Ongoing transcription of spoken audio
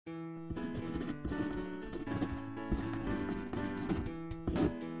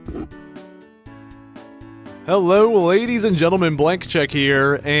Hello, ladies and gentlemen, Blank Check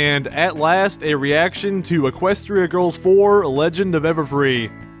here, and at last, a reaction to Equestria Girls 4 Legend of Everfree.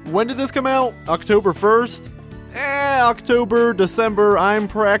 When did this come out? October 1st? October, December, I'm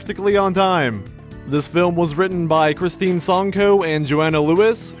practically on time. This film was written by Christine Sonko and Joanna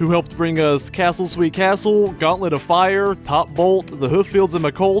Lewis, who helped bring us Castle Sweet Castle, Gauntlet of Fire, Top Bolt, The Hooffields and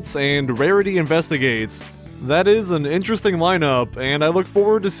McColts, and Rarity Investigates. That is an interesting lineup, and I look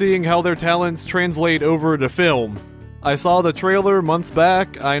forward to seeing how their talents translate over to film. I saw the trailer months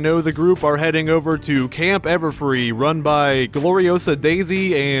back. I know the group are heading over to Camp Everfree, run by Gloriosa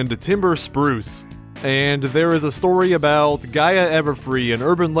Daisy and Timber Spruce. And there is a story about Gaia Everfree, an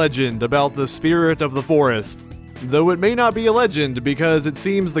urban legend about the spirit of the forest. Though it may not be a legend because it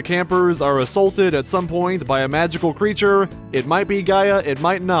seems the campers are assaulted at some point by a magical creature, it might be Gaia, it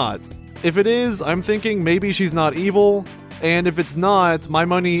might not. If it is, I'm thinking maybe she's not evil, and if it's not, my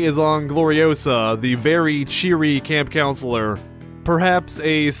money is on Gloriosa, the very cheery camp counselor. Perhaps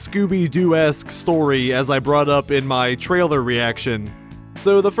a Scooby-Doo-esque story as I brought up in my trailer reaction.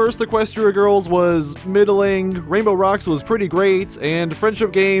 So the first Equestria Girls was middling, Rainbow Rocks was pretty great, and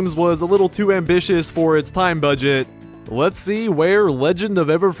Friendship Games was a little too ambitious for its time budget. Let's see where Legend of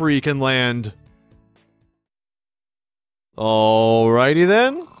Everfree can land. Alrighty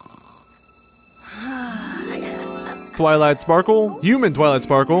then. Twilight Sparkle, Human Twilight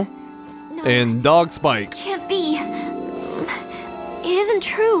Sparkle, No, and Dog Spike. Can't be. It isn't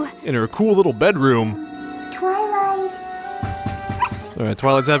true. In her cool little bedroom. Twilight. Alright,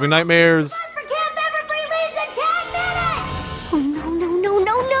 Twilight's having nightmares. For Camp Everfree leaves in 10 minutes! Oh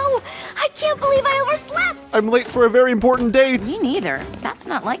no. I can't believe I overslept! I'm late for a very important date. Me neither. That's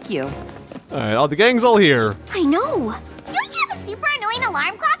not like you. Alright, all the gang's all here. I know. Don't you have a super annoying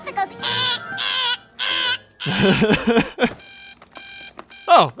alarm clock that goes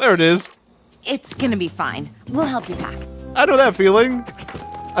Oh, there it is. It's gonna be fine. We'll help you pack. I know that feeling.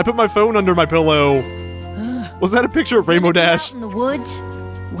 I put my phone under my pillow. Was that a picture of Rainbow Dash Out in the woods?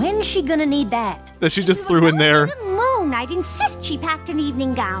 When's she gonna need that? that she just threw in there? The moon. I'd insist she packed an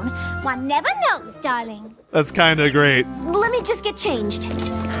evening gown. One never knows, darling. That's kinda great. Let me just get changed.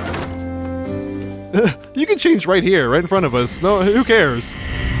 You can change right here, right in front of us. No, who cares?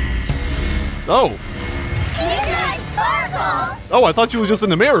 Oh. Sparkle! Oh, I thought she was just in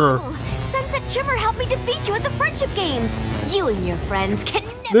the mirror. Sunset Shimmer helped me defeat you at the Friendship Games. You and your friends can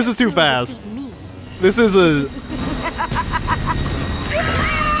never This is too truly fast. defeat me. This is a...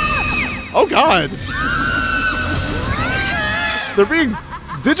 Oh god! They're being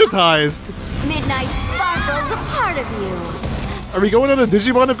digitized. Midnight Sparkle's a part of you. Are we going on a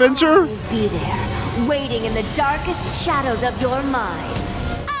Digimon adventure? Always be there, waiting in the darkest shadows of your mind.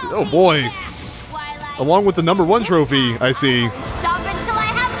 Oh boy. Along with the #1 trophy, I see. Stop until I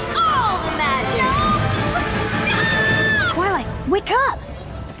have all the magic. Twilight, wake up!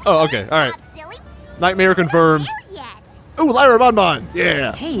 Oh, okay, alright. Stop, silly. Nightmare confirmed. There yet. Ooh, Lyra Bonbon!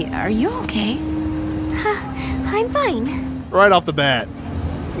 Yeah! Hey, are you okay? I'm fine. Right off the bat.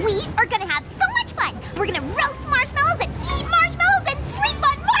 We are gonna have so much fun. We're gonna roast marshmallows and eat marshmallows and sleep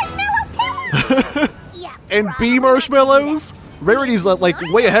on marshmallow pillows. Yeah. And bee marshmallows? Rarity's like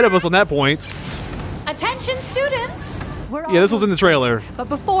way ahead of us on that point. Attention, students! We're Yeah, this was in the trailer. But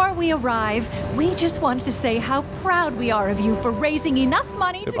before we arrive, we just wanted to say how proud we are of you for raising enough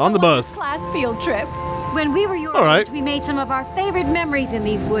money to on go the on bus. this class field trip. When we were your All right. age, we made some of our favorite memories in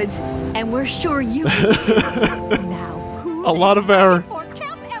these woods, and we're sure you will too. Now, who's A lot of our excited for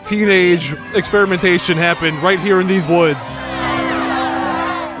Camp Everfree? teenage experimentation happened right here in these woods.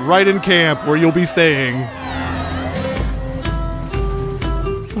 Right in camp where you'll be staying.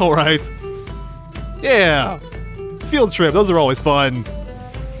 Alright. Yeah. Field trip, those are always fun.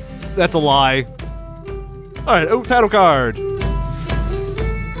 That's a lie. Alright, oh, title card.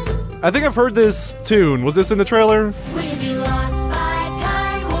 I think I've heard this tune. Was this in the trailer? Will you be lost by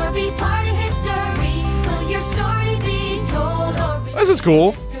time or be part of history? Will your story be told or be This is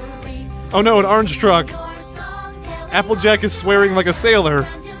cool. history? Oh no, an orange truck. Your song tell Applejack is swearing like a sailor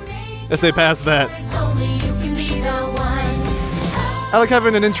as they pass that. only you can be the one. I like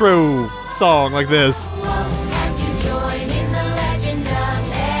having an intro song like this. As you join in the legend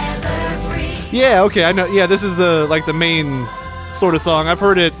of Everfree. Yeah, okay, I know. Yeah, this is the main sort of song. I've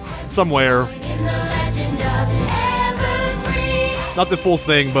heard it somewhere. In the legend of Everfree. Not the full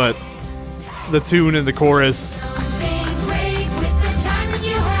thing, but the tune and the chorus. Something great with the time that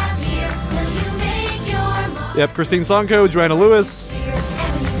you have here. Will you make your mark? Yep, Christine Sonko, Joanna Lewis. And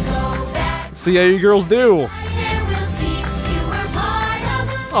when you go back See how you girls do. there, we'll see you were part of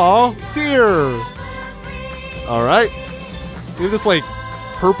the Aw, dear. Alright. You have this, like,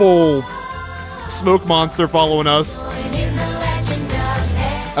 purple smoke monster following us.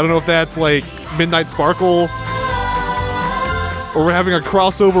 I don't know if that's like Midnight Sparkle, or we're having a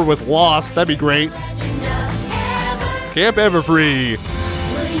crossover with Lost. That'd be great. Camp Everfree.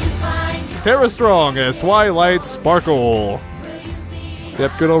 Tara Strong as Twilight Sparkle.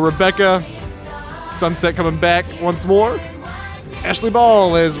 Yep, good old Rebecca. Sunset coming back once more. Ashley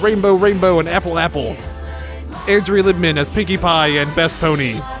Ball as Rainbow Rainbow and Apple Apple. Andrea Libman as Pinkie Pie and Best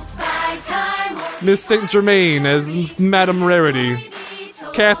Pony. Miss St. Germain as Madame Rarity.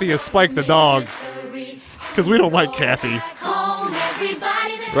 Kathy as Spike the dog. Because we don't like Kathy.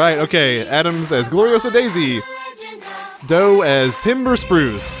 Right, okay. Adams as Gloriosa Daisy. Doe as Timber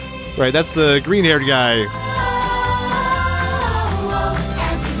Spruce. Right, that's the green-haired guy.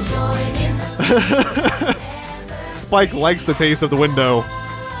 Spike likes the taste of the window.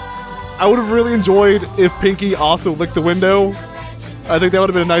 I would have really enjoyed if Pinkie also licked the window. I think that would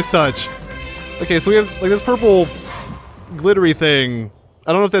have been a nice touch. Okay, so we have like this purple glittery thing.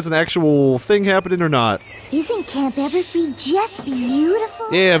 I don't know if that's an actual thing happening or not. Isn't Camp Everfree just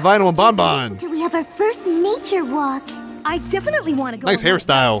beautiful? Yeah, Vinyl and Bonbon. Until we have our first nature walk. I definitely want to go. Nice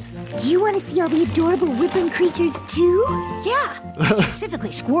hairstyle. You want to see all the adorable woodland creatures too? Yeah,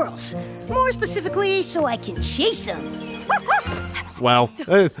 specifically squirrels. More specifically, so I can chase them. Wow.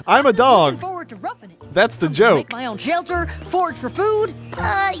 I'm a dog. Forward to roughing it. That's the joke. Make my own shelter, forage for food.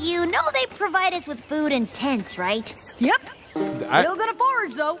 You know they provide us with food and tents, right? Yep. Still gonna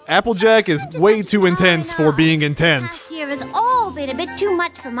forage though. Applejack is way too intense for being intense. Here has all been a bit too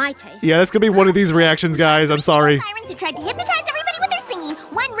much for my taste. Yeah, that's gonna be one of these reactions, guys. I'm sorry. Sirens who tried to hypnotize everybody with their singing,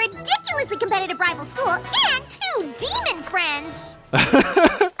 one ridiculously competitive rival school, and two demon friends.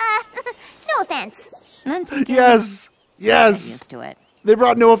 No offense. None taken. Yes. Get Yes. used to it. They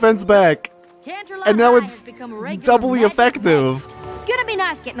brought No Offense back. Canterlot And now High it's has become a regular doubly magic effective. night. Gonna be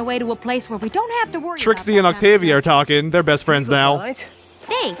nice getting away to a place where we don't have to worry Trixie about and that kind of Octavia are talking. They're best friends now.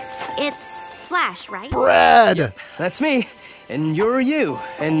 Thanks. It's Flash, right? Brad! That's me, and you're you,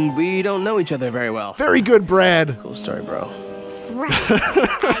 and we don't know each other very well. Very good, Brad. Cool story, bro. Right.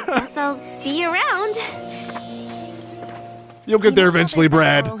 I guess I'll see you around. You'll get there eventually, There's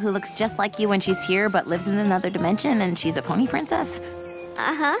that Brad. girl who looks just like you when she's here, but lives in another dimension, and she's a pony princess.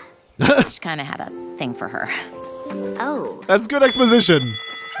 Uh-huh. Ash kind of had a thing for her. Oh. That's good exposition.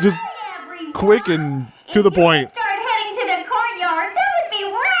 Just quick and to the point. Start heading to the courtyard. That would be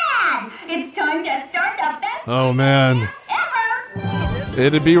rad. It's time to start the best Oh, man. ever.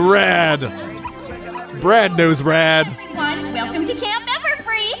 It'd be rad. Brad knows rad. Everyone, welcome to Camp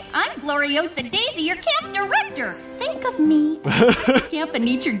Everfree. I'm Gloriosa Daisy, your camp director. Think of me as camp and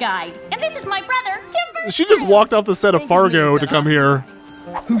nature guide. And this is my brother, Timber. She just walked off the set of Fargo to come here.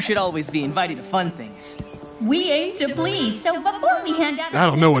 Who should always be invited to fun things? We aim to please, so before we hand out I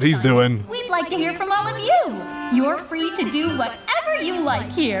don't know what he's doing. we'd like to hear from all of you. You're free to do whatever you like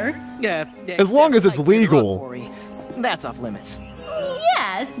here. Yeah. As long as it's legal. That's off limits.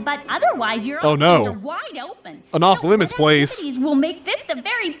 Yes, but otherwise your Oh, no. options are wide open. An off-limits place. Activities will make this the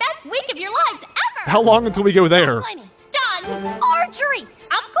very best week of your lives ever. How long until we go there? Done. Archery,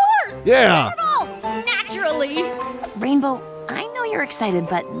 of course. Yeah. Football, naturally. Rainbow, I know you're excited,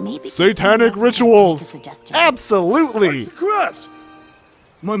 but maybe Satanic someone else can rituals. make a suggestion. Absolutely. Correct.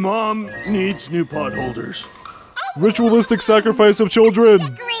 My mom needs new pot holders. Ritualistic sacrifice of children.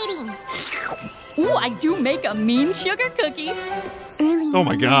 Decorating. Ooh, I do make a mean sugar cookie Early Oh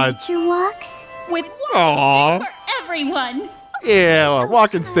my God. nature walks. with Aw. walking sticks for everyone. Yeah,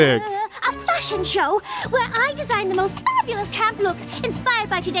 walking sticks. A fashion show where I design the most fabulous camp looks inspired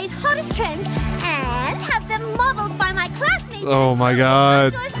by today's hottest trends and have them modeled by my classmates. Oh my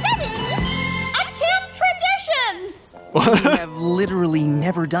God. Outdoor settings. A camp tradition. We have literally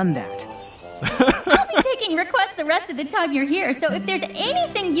never done that. I'll be taking requests the rest of the time you're here, so if there's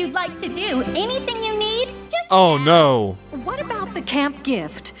anything you'd like to do, anything you need, just Oh no. What about the camp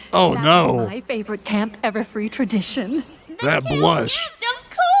gift? Oh, That no. was my favorite Camp Everfree tradition. That blush.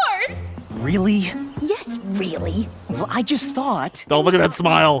 Of course. Really? Yes, really. Well, I just thought. Oh, look at that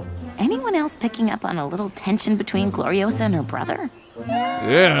smile. Anyone else picking up on a little tension between Gloriosa and her brother?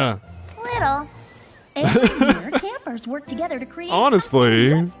 Yeah. Little. Every year, campers work together to create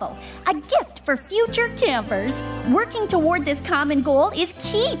Honestly. something useful, a gift for future campers. Working toward this common goal is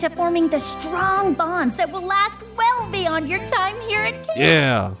key to forming the strong bonds that will last well beyond your time here at camp.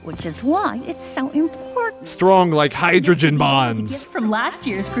 Yeah. Which is why it's so important. Strong like hydrogen Gift bonds. from last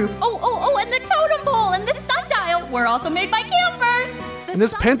year's group. Oh, and the totem pole and the sundial were also made by campers. And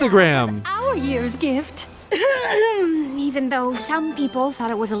this pentagram. Our year's gift. Even though some people thought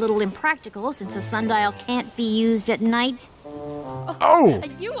it was a little impractical since a sundial can't be used at night. Oh!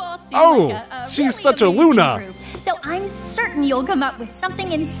 You all seem Oh, like a she's really such a amazing Luna. group. So I'm certain you'll come up with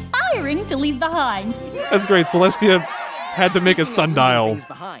something inspiring to leave behind. That's great. Celestia had to make a sundial. Things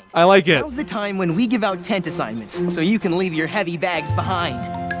behind. I like it. Now's the time when we give out tent assignments, so you can leave your heavy bags behind.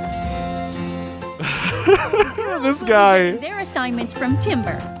 This guy. Their assignments from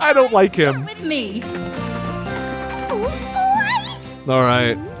Timber. I don't like him. With me.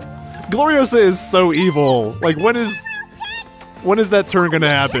 Alright. Gloriosa is so evil. Like, when is that turn gonna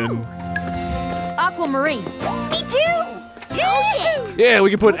happen? Aquamarine. Me too! Yeah. Yeah, we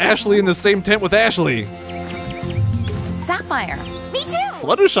can put Ashley in the same tent with Ashley. Sapphire. Me too!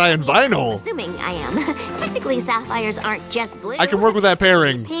 Fluttershy and Vinyl. Assuming I am. Technically, sapphires aren't just blue. I can work with that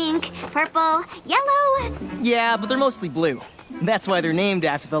pairing. Pink, purple, yellow. Yeah, but they're mostly blue. That's why they're named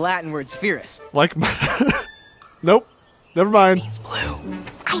after the Latin word spherus. Like, nope. Never mind. It's blue.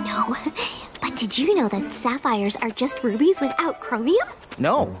 I know. But did you know that sapphires are just rubies without chromium?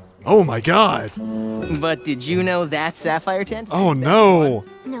 No. Oh my god. But did you know that sapphire tent? Oh no.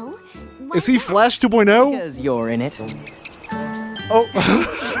 No. Is he Flash 2.0? Because you're in it. Oh.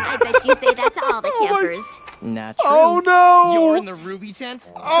 I bet you say that to all the campers. Not true. Oh no. You're in the ruby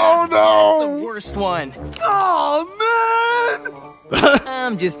tent? Oh That's the no. worst one. Oh man.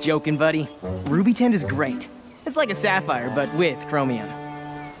 I'm just joking, buddy. Ruby tent is great. It's like a sapphire, but with chromium.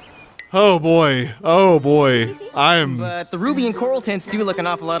 Oh boy. Oh boy. But the ruby and coral tents do look an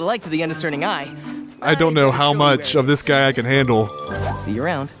awful lot alike to the undiscerning eye. I don't know how much of this guy I can handle. See you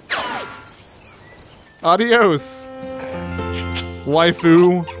around. Adios.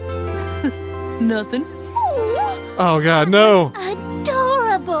 Waifu. Nothing. Oh god, no.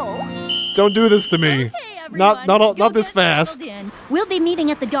 Adorable. Don't do this to me. Hey, everyone. Not this fast. We'll be meeting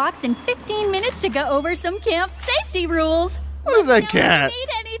at the docks in 15 minutes to go over some camp safety rules. What is that cat? Need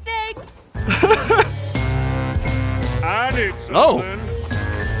anything? I need Oh. something.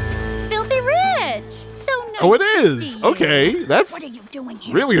 Filthy Rich. So nice. Oh, it to is. see you. Okay, that's What are you doing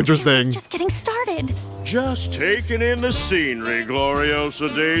here? really interesting. Just getting started. Just taking in the scenery,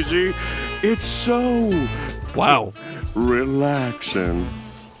 Gloriosa Daisy. It's so Wow. relaxing.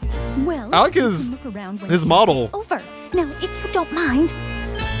 Well, I like you can his look around when his it's model. over. Now, if you don't mind,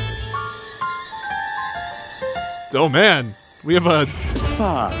 Oh man, we have a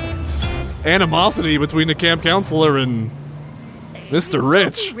animosity between the camp counselor and Mr.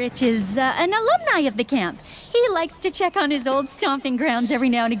 Rich. Rich is an alumni of the camp. He likes to check on his old stomping grounds every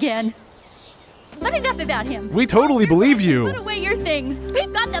now and again. But enough about him. We totally believe Put you. away your things.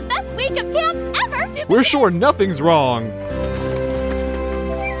 We've got the best week of camp ever to We're sure nothing's wrong.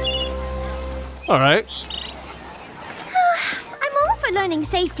 All right. I'm all for learning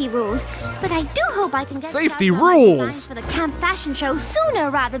safety rules, but I do hope I can get Safety started on my rules? designs for the camp fashion show sooner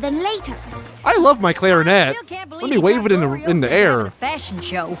rather than later. I love my clarinet. Still can't believe Let me you wave got it in Gloriosa the having air. a fashion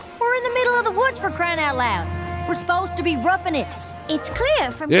show. We're in the middle of the woods for crying out loud. We're supposed to be roughing it. It's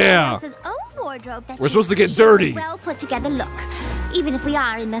clear from Yeah. Gloriosa's own wardrobe that We're she supposed to get appreciates a dirty. well put together look, even if we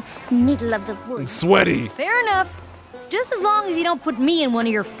are in the middle of the woods. Sweaty. Fair enough. Just as long as you don't put me in one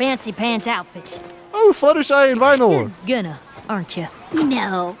of your fancy pants outfits. Oh, Fluttershy and Vinyl. Gonna, aren't you?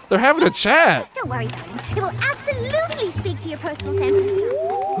 No. They're having a chat. Don't worry, darling. It will absolutely speak to your personal sense.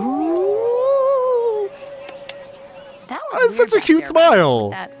 That was That's such weird a back cute there, smile.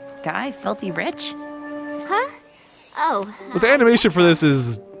 That guy, Filthy Rich. Huh? Oh. But the animation for this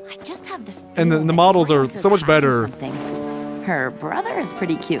is I just have this. And the feeling that models are Gloriosa's so much hiding better. something. Her brother is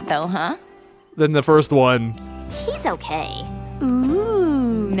pretty cute, though, huh? than the first one. He's okay.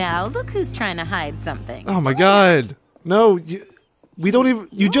 Ooh, now look who's trying to hide something. Oh my god. No, we don't even.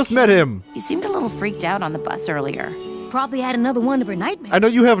 You just met him. You seemed a little freaked out on the bus earlier. Probably had another one of her nightmares. I know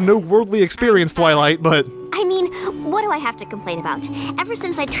you have no worldly experience, Twilight, but I mean, what do I have to complain about? Ever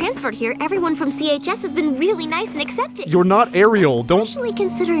since I transferred here, everyone from CHS has been really nice and accepting. you're not Ariel. Don't Especially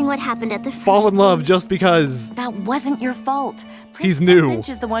considering what happened at the fall in love just because. That wasn't your fault. He's Prince new. Finch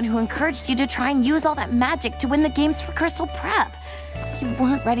is the one who encouraged you to try and use all that magic to win the games for Crystal Prep. You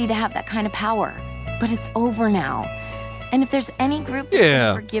weren't ready to have that kind of power. But it's over now. And if there's any group that's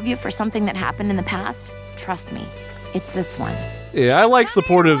Yeah. gonna forgive you for something that happened in the past, trust me, it's this one. Yeah, I like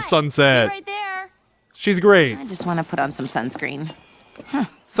supportive Sunset. Right there. She's great. I just want to put on some sunscreen.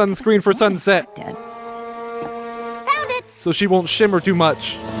 Sunscreen for Sunset, Dead. Found it! so she won't shimmer too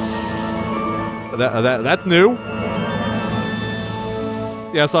much. That's new.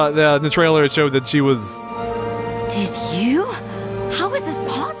 Yeah, I saw the trailer. It showed that she was Did you? How is this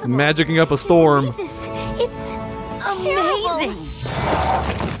possible? magicking up a storm. It's Amazing.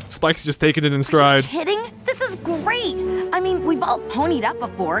 Spike's just taking it in stride. Kidding? This is great. I mean, we've all ponied up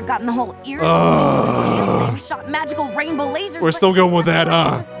before, gotten the whole ears and tail thing Shot magical rainbow lasers. We're still going with that,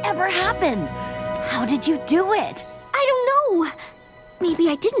 How this ever happened? How did you do it? I don't know. Maybe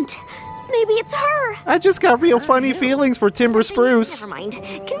I didn't. Maybe it's her. I just got real funny feelings for Timber Spruce. Never mind.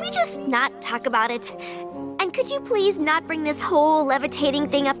 Can we just not talk about it? And could you please not bring this whole levitating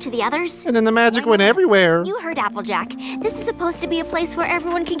thing up to the others? And then the magic went everywhere. You heard Applejack. This is supposed to be a place where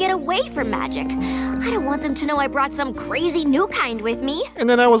everyone can get away from magic. I don't want them to know I brought some crazy new kind with me. And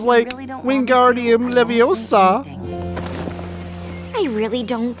then I was like, Wingardium Leviosa. I really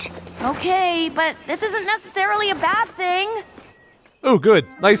don't. Okay, but this isn't necessarily a bad thing. Oh, good.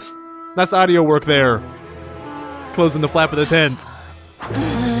 Nice audio work there. Closing the flap of the tent.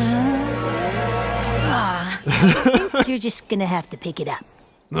 I think you're just gonna have to pick it up.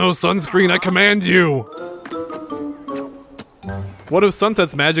 No sunscreen, I command you. What if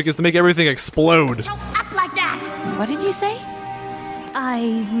Sunset's magic is to make everything explode? Don't act like that! What did you say?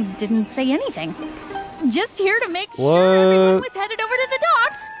 I didn't say anything. Just here to make What? sure everyone was headed over to the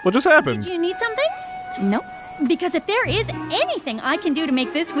docks. What just happened? Did you need something? Nope. Because if there is anything I can do to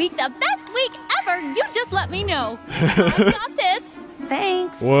make this week the best week ever, you just let me know. I've got this.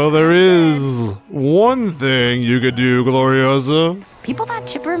 Thanks. Well, there is one thing you could do, Gloriosa. People that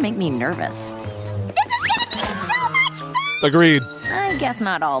chipper make me nervous. This is gonna be so much fun! Agreed. I guess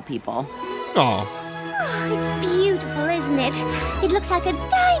not all people. Aw. Oh, it's beautiful, isn't it? It looks like a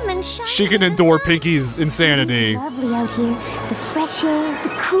diamond shine. She can endure Pinky's insanity. Lovely out here. The fresh air, the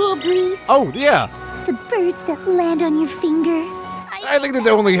cool breeze, Oh, yeah. the birds that land on your finger. I think that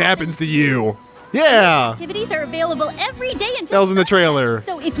only happens to you. Yeah. Activities are available every day until That was in the trailer.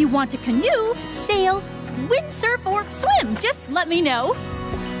 So if you want to canoe, sail, windsurf, or swim, just let me know.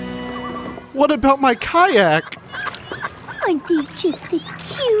 What about my kayak? Aren't they just the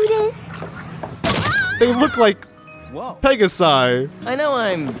cutest? They look like Whoa. Pegasi. I know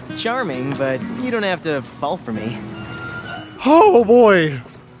I'm charming, but you don't have to fall for me. Oh boy.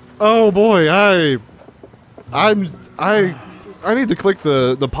 Oh boy. I need to click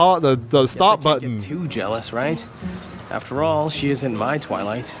the stop Guess I can't button. Get too jealous, right? After all, she isn't my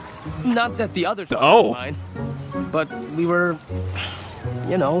Twilight. Not that the other Twilight Oh. is mine, but we were,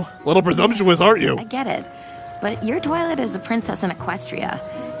 you know. Little presumptuous, aren't you? I get it. But your Twilight is a princess in Equestria.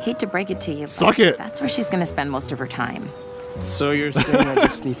 Hate to break it to you, but Suck it. that's where she's gonna spend most of her time. So you're saying I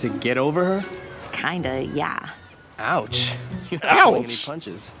just need to get over her? Kinda, yeah. Ouch. You're not throwing any Ouch.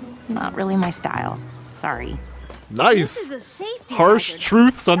 punches. Not really my style. Sorry. This is Nice. a safety Harsh hazard.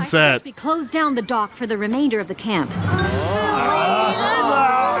 truth, I Sunset. suggest we close down the dock for the remainder of the camp.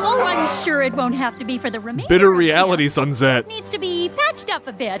 Oh, I'm sure it won't have to be for the remainder. Bitter of the reality, camp. Sunset. Needs to be patched up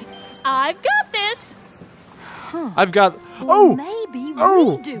a bit. I've got this. I've got. Well, Oh! maybe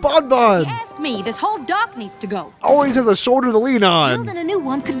Oh! we do. Bon Bon! If you ask me, this whole dock needs to go. Always has a shoulder to lean on. Building a new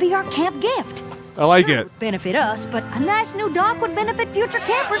one could be our camp gift. I like Sure, it. would benefit us, but a nice new dock would benefit future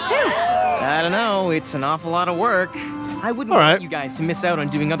campers too. I don't know, it's an awful lot of work. I wouldn't All right. want you guys to miss out on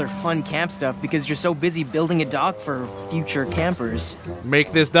doing other fun camp stuff because you're so busy building a dock for future campers.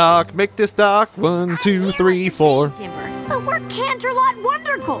 Make this dock, make this dock. 1, 2, 3, 4. Timber. But we're Canterlot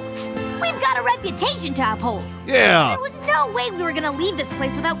Wondercolts. We've got a reputation to uphold. Yeah. There was no way we were gonna leave this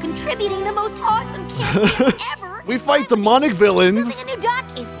place without contributing the most awesome camp gift ever. We fight demonic villains Building a new dock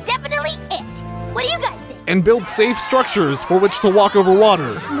is definitely it. What do you guys think? and build safe structures for which to walk over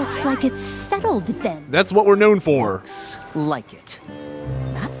water. Looks like it's settled then. That's what we're known for. Like it.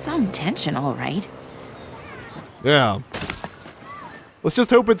 That's some tension, all right. Yeah. Let's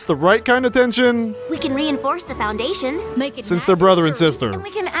just hope it's the right kind of tension, We can reinforce the foundation. Make it since nice they're brother and sturdy. sister. And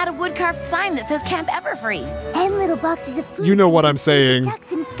we can add a wood-carved sign that says Camp Everfree. And little boxes of food. You know so what you I'm can feed saying. the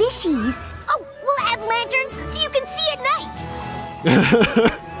ducks and fishies. Oh, we'll add lanterns so you can see at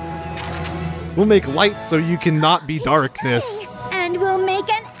night. We'll make lights so you cannot be darkness. And we'll make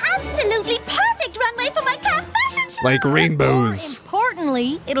an absolutely perfect runway for my camp fashion show. Like rainbows.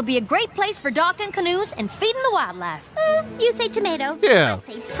 Importantly, it'll be a great place for docking canoes and feeding the wildlife. You say tomato. Yeah. I'd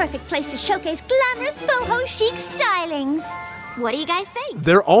say perfect place to showcase glamorous boho chic stylings. What do you guys think?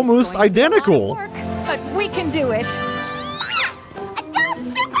 They're almost identical. Work, but we can do it. Adult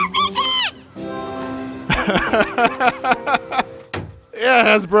supervision! Yeah,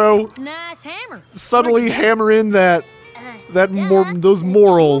 Hasbro. Nice hammer. Subtly hammer in those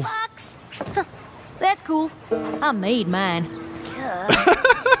morals. Box. That's cool. I made mine.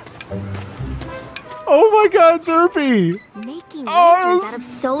 Oh my God, Derpy! Making Oh, lanterns it was- out of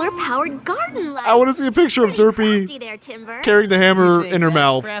solar-powered garden lights. I want to see a picture of Pretty Derpy crafty there, Timber. carrying the hammer You think in her that's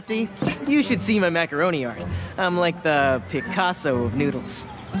mouth. Crafty? You should see my macaroni art. I'm like the Picasso of noodles.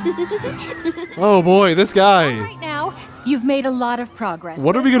 Oh boy, this guy. Right now, You've made a lot of progress.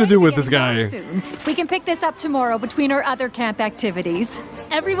 What are but we gonna it's do going with to this be getting guy? dark soon. We can pick this up tomorrow between our other camp activities.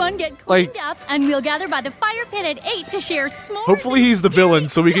 Everyone get cleaned up, and we'll gather by the fire pit at 8 to share s'mores. Hopefully he's the villain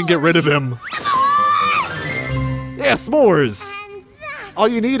so we can get rid of him. Yeah, s'mores. All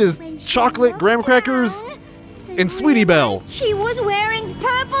you need is chocolate graham crackers and Sweetie Belle. She was wearing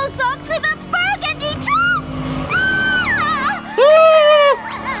purple socks with a burgundy dress!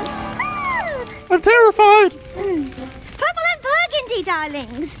 I'm terrified. Purple and burgundy,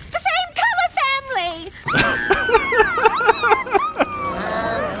 darlings. The same color family.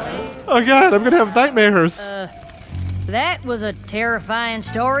 Oh god, I'm gonna have nightmares. That was a terrifying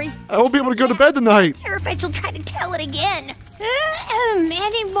story. I won't be able to go to bed tonight. Terrified she'll try to tell it again.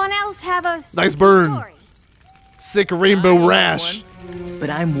 Anyone else have a Nice burn. story? Sick rainbow rash. But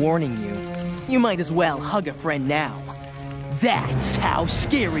I'm warning you, you might as well hug a friend now. That's how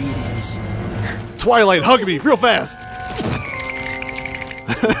scary it is. Twilight, hug me real fast.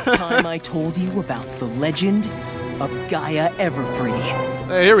 It's time I told you about the legend of Gaia Everfree.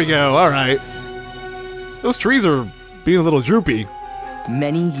 Hey, here we go. All right. Those trees are being a little droopy.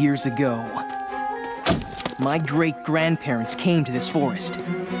 Many years ago, my great-grandparents came to this forest.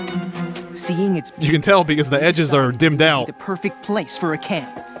 Seeing its You can tell because the edges are dimmed out. the perfect place for a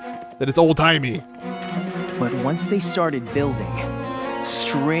camp. That it's old-timey. But once they started building,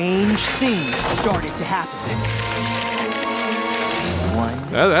 strange things started to happen.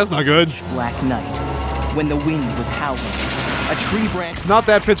 One That's not good. black night, when the wind was howling, a tree branch It's not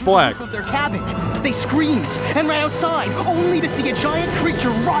that pitch black. from their cabin. They screamed and ran outside, only to see a giant creature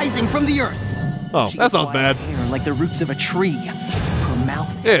rising from the earth. Oh, She that had sounds bad. black hair like the roots of a tree. Her mouth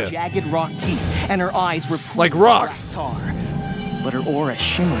Yeah. had jagged rock teeth, and her eyes were Like pools of rocks. black tar. But her aura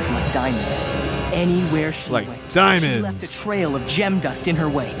shimmered like diamonds. Anywhere she Like went, diamonds. she left a trail of gem dust in her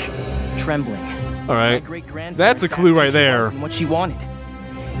wake. Trembling, All my right. great-grandparents That's a clue asked right who she there. was and what she wanted.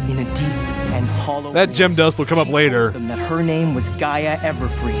 In a deep and hollow That gem voice, dust will come up she later. told them that her name was Gaia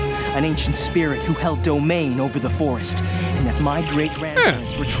Everfree, an ancient spirit who held domain over the forest, and that my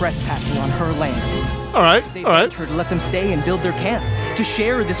great-grandparents were trespassing on her land. All right. They All right. begged her to let them stay and build their camp, to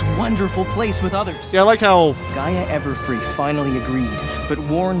share this wonderful place with others. Yeah, I like how Gaia Everfree finally agreed, but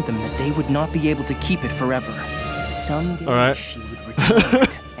warned them that they would not be able to keep it forever. Someday All right. she would return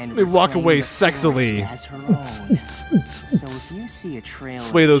and they walk reclaim away the sexily. forest as her own. So if you see a trail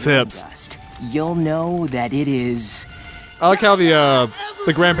Sway of those gem hips. dust, you'll know that it is. I like how the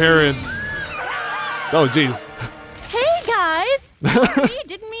grandparents. Oh jeez, Hey, guys! Sorry,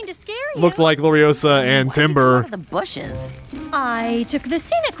 didn't mean to scare you. looked like Gloriosa and Out Timber. of the bushes. I took the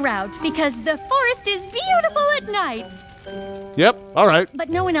scenic route because the forest is beautiful at night. Yep. All right. But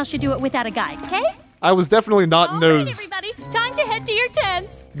no one else should do it without a guide, okay? I was definitely not in All right, those everybody, time to head to your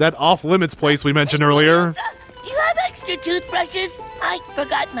tents. that off limits place we mentioned earlier. Do you have extra toothbrushes? I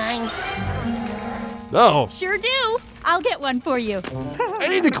forgot mine. Oh, Sure do. I'll get one for you. I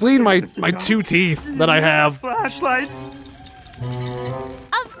need to clean my 2 teeth that I have. Flashlight.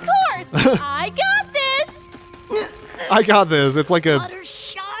 Of course! I got this! I got this. It's like a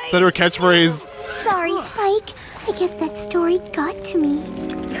is that her catchphrase? Sorry, Spike. I guess that story got to me.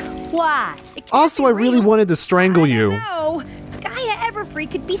 Why? Also, I really wanted to strangle you. No! Gaia Everfree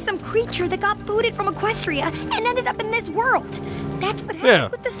could be some creature that got booted from Equestria and ended up in this world. That's what happened Yeah.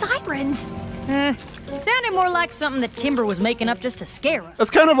 with the sirens. Sounded more like something that Timber was making up just to scare us. That's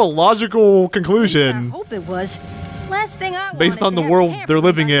kind of a logical I conclusion. hope it was. Last thing I Based wanted on the to have world campers they're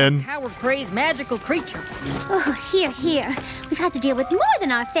living like in. a power-crazed magical creature. Oh, here. We've had to deal with more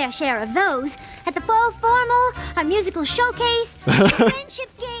than our fair share of those. At the fall formal, our musical showcase,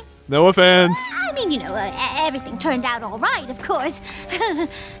 friendship game. No offense. I mean, everything turned out all right, of course.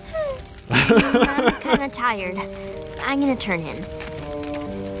 I'm kind of tired. I'm gonna turn in.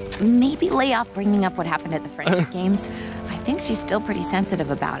 Maybe lay off bringing up what happened at the friendship games. I think she's still pretty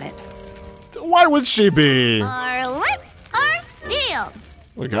sensitive about it. Why would she be? Our lips are sealed. Oh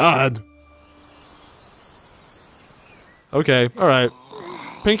my god. Okay, alright.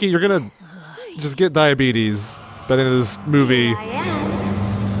 Pinky, you're gonna just get diabetes by the end of this movie. I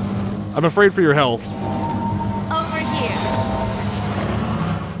am. I'm afraid for your health. Over here.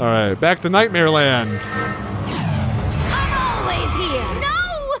 Alright, back to Nightmare Land. I'm always here.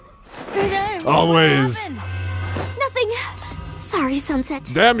 No! Always. Nothing. Sorry, Sunset.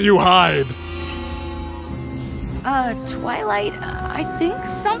 Damn you, hide. Twilight, I think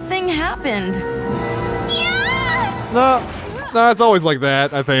something happened. No, it's always like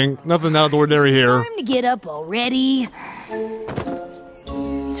that, I think. Nothing out of the ordinary here. Time to get up already.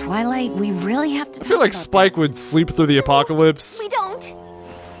 Twilight, we really have to I feel like Spike would sleep through the apocalypse We don't.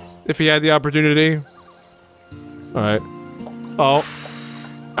 if he had the opportunity. Alright. Oh.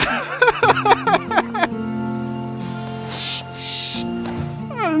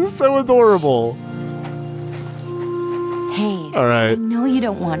 This is so adorable. Hey, Alright. I know you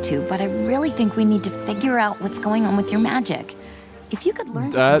don't want to, but I really think we need to figure out what's going on with your magic. If you could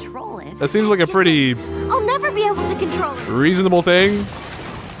learn to control it... That seems like a pretty I'll never be able to control it. reasonable thing.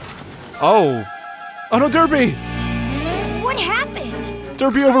 Oh. Oh no, Derpy! What happened?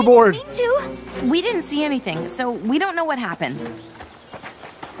 Derpy overboard! We didn't see anything, so we don't know what happened.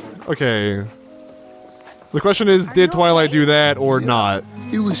 Okay. The question is, did Twilight do that or not?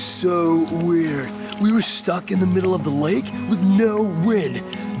 It was so weird. We were stuck in the middle of the lake with no wind.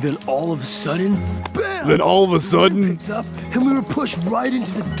 Then all of a sudden, bam! Then all of a sudden, picked up and we were pushed right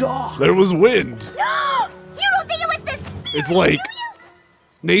into the dock. there was wind. You don't think it was the spirit? It's like,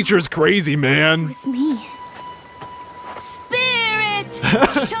 nature's crazy, man. It was me. Spirit,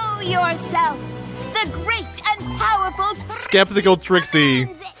 show yourself. The great and powerful. Skeptical Trixie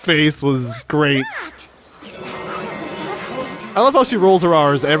face was great. I love how she rolls her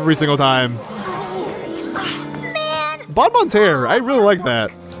R's every single time. Bonbon's hair, I really like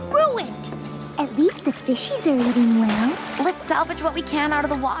that. Ruined. At least the fishies are eating well. Let's salvage what we can out of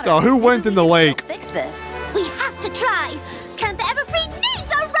the water. Oh, who went in the lake? Fix this. We have to try. Camp Everfree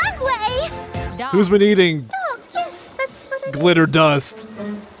needs a runway. Who's been eating Oh, yes, that's what I glitter dust?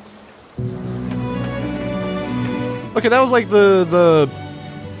 Okay, that was like the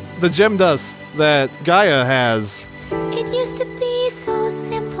gem dust that Gaia has. It used to be so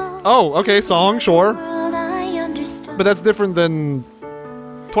simple. Oh, okay, song, sure. World I understood. But that's different than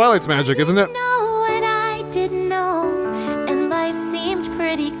Twilight's magic, isn't it? Know what I didn't know, and life seemed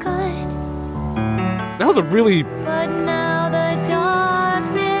pretty good. That was a really But now the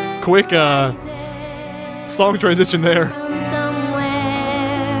darkness quick song transition there. from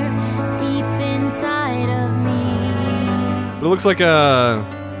somewhere deep inside of me. But it looks like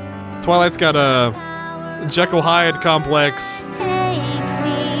Twilight's got a Jekyll Hyde complex Takes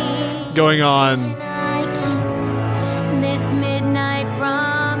me. going on. I keep this midnight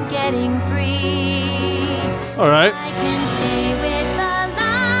from getting free. All right. I can stay with the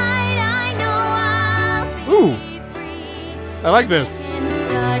light. I know I'll be Ooh, free. I like this. Can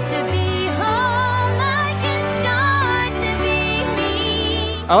start to be whole. I can start to be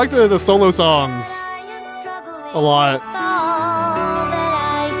me. I like the solo songs I am struggling a lot. with all that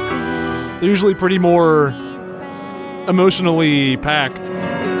I see. They're usually pretty more emotionally packed.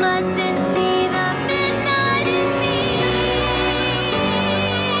 Mustn't see the midnight in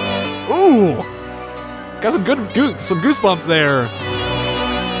me. Ooh, got some some goosebumps there.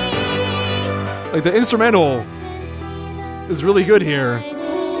 Like the instrumental is really good here.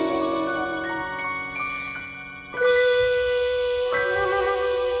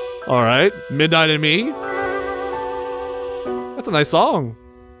 All right, Midnight in Me. That's a nice song.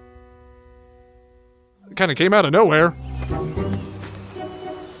 It kind of came out of nowhere.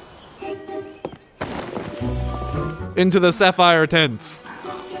 Into the sapphire tent.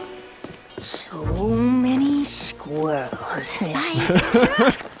 So many squirrels.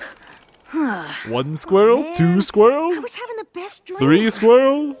 One squirrel, two squirrel, I was having the best dream. three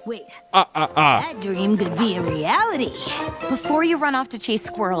squirrel. Wait, Ah. that dream could be a reality. Before you run off to chase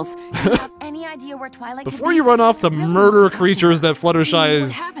squirrels, do you have any idea where Twilight could Before be? you run off to murder creatures that What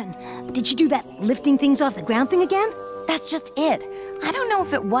Fluttershy's... happened? Did you do that lifting things off the ground thing again? That's just it. I don't know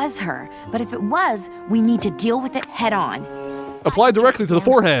if it was her, but if it was, we need to deal with it head on. Apply directly to the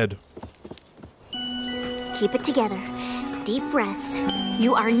forehead. Keep it together. Deep breaths.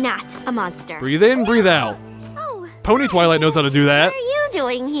 You are not a monster. Breathe in, breathe out. Oh, Pony Twilight knows how to do that. what are you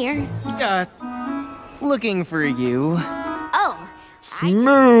doing here? Looking for you. Oh,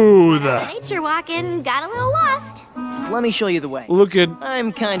 Smooth. nature walking, got a little lost. Let me show you the way. Look at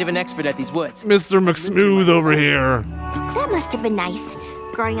I'm kind of an expert at these woods. Mr. McSmooth over here. That must have been nice.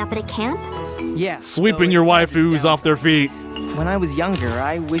 Growing up at a camp? Yeah. Sweeping so your it was waifus down off their south. feet. When I was younger,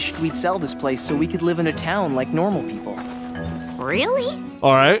 I wished we'd sell this place so we could live in a town like normal people. Really?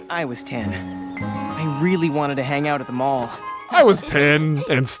 All right. I was 10. I really wanted to hang out at the mall. I was 10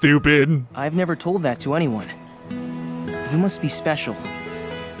 and stupid. I've never told that to anyone. You must be special.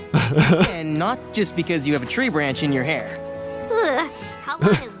 And not just because you have a tree branch in your hair. Ugh, how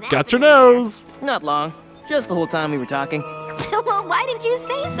long is that? Got your nose. Not long. Just the whole time we were talking. Well, why didn't you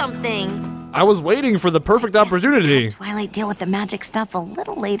say something? I was waiting for the perfect opportunity. Twilight deal with the magic stuff a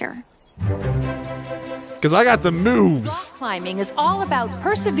little later. Because I got the moves. Climbing is all about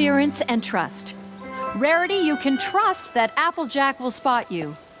perseverance and trust. Rarity, you can trust that Applejack will spot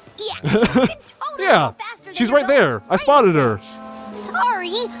you. Yeah. Yeah, she's right there. I spotted her.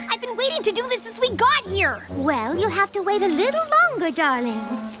 Sorry, I've been waiting to do this since we got here. Well, you'll have to wait a little longer, darling.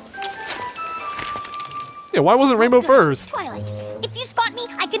 Yeah, why wasn't Rainbow first? Twilight, if you spot me,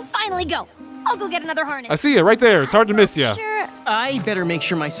 I can finally go. I'll go get another harness. I see you right there. It's hard to miss you. Sure. I better make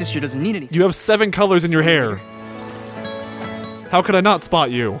sure my sister doesn't need anything. You have 7 colors in your hair. How could I not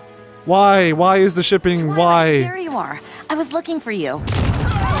spot you? Why? Why is the shipping? Why? There you are. I was looking for you.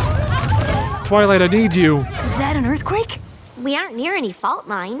 Twilight, I need you. Is that an earthquake? We aren't near any fault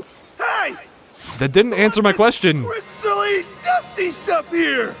lines. Hey! That didn't answer my question. Crystally dusty stuff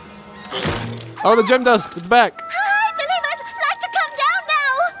here! Oh, the gem dust. It's back. I believe I'd like to come down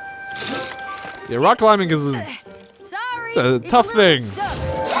now. Yeah, rock climbing is Sorry, it's a tough thing.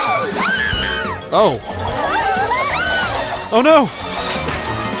 Oh. Oh no!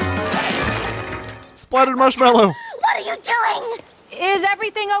 Splattered marshmallow. What are you doing? Is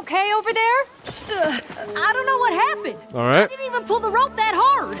everything okay over there? I don't know what happened. All right. I didn't even pull the rope that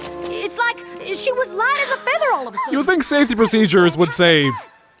hard. It's like she was light as a feather all of a sudden. You would think safety procedures would say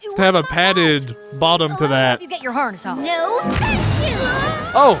to have a padded bottom to that. You get your harness off. No, thank you.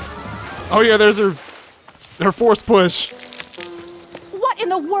 Oh. Oh yeah, there's her force push. What in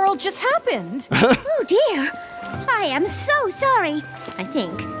the world just happened? Oh dear. I am so sorry. I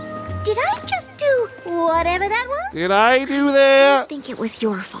think. Did I just do whatever that was? Did I do I that? think it was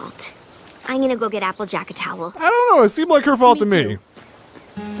your fault. I'm gonna go get Applejack a towel. I don't know. It seemed like her fault to me.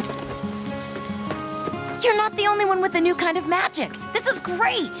 You're not the only one with a new kind of magic. This is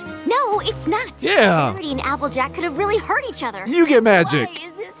great. No, it's not. Yeah. Rarity and Applejack could have really hurt each other. You get magic. Why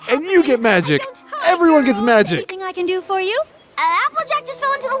is this And you get magic. Everyone gets magic. Anything I can do for you? Applejack just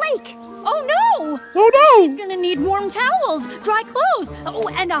fell into the lake. Oh no! Oh no! She's gonna need warm towels, dry clothes, oh,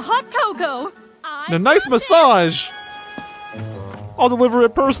 and a hot cocoa. And a nice massage. I'll deliver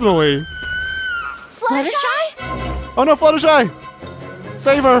it personally. Fluttershy? Oh no, Fluttershy!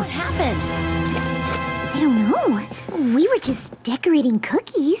 Save her! What happened? I don't know. We were just decorating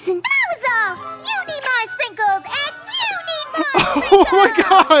cookies and that was all. You need more sprinkles and you need more sprinkles. Oh my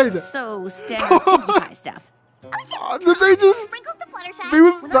god! So standard cookie pie stuff. Did they just Sprinkles to Fluttershy.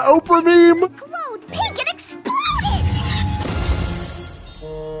 do the Oprah meme? Glowed pink and exploded.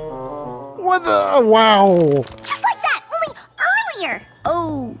 What the? Wow. Just like that, only earlier.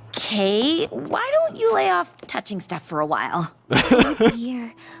 Okay, why don't you lay off touching stuff for a while? Oh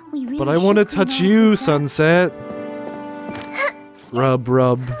dear. We really But I want to should touch know you, this. Sunset. Rub,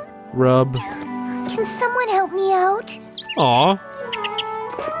 rub, rub. Can someone help me out? Aw.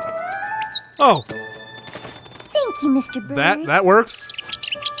 Oh, Thank you, Mr. Bird. that works.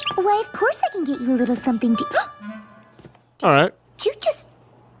 Why, of course I can get you a little something to... All right. Did you just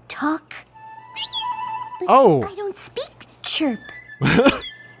talk? But Oh. I don't speak chirp.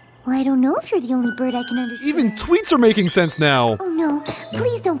 Well, I don't know if you're the only bird I can understand. Even tweets are making sense now. Oh no,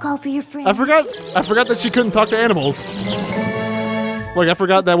 please don't call for your friend. I forgot that she couldn't talk to animals. Like, I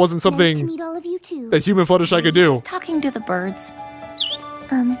forgot that wasn't Nice to something meet all of you too. that human Fluttershy could do. Just talking to the birds.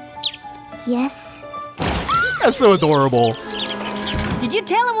 Yes. That's so adorable. Did you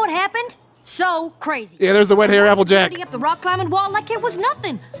tell him what happened? So crazy. Yeah, there's the wet hair Applejack. Up the rock climbing wall like it was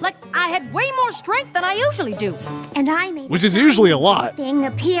nothing. Like I had way more strength than I usually do. And I made Which is usually a lot. thing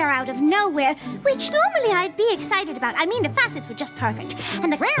appear out of nowhere, which normally I'd be excited about. I mean, the facets were just perfect.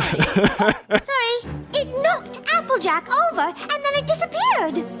 And the rarity. Sorry, it knocked Applejack over and then it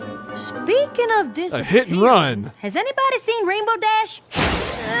disappeared. Speaking of A hit and run. has anybody seen Rainbow Dash?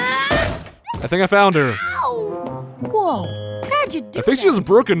 I think I found her. Ow! Whoa! How'd you do I think she that? has a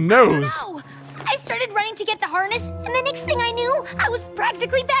broken nose. Ow! I started running to get the harness, and the next thing I knew, I was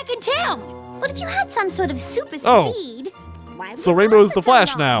practically back in town. But if you had some sort of super Oh. speed, why would So you Rainbow's run the for so Flash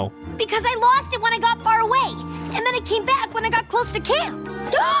long? now. Because I lost it when I got far away, and then it came back when I got close to camp.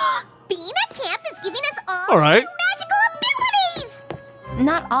 Being at camp is giving us all All right. new magical abilities.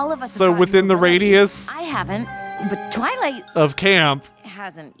 Not all of us. So have gotten within the your abilities. radius I haven't, but Twilight of camp,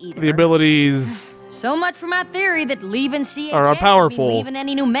 hasn't either. the abilities. So much for my theory that leaving CHS Are would be powerful. leaving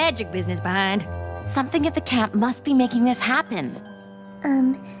any new magic business behind. Something at the camp must be making this happen.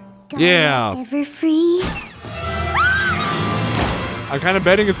 Yeah. Everfree. I'm kind of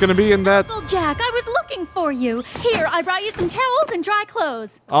betting it's going to be in that Applejack, I was looking for you. Here, I brought you some towels and dry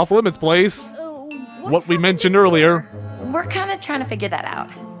clothes. off limits place. What we mentioned earlier. We're kind of trying to figure that out.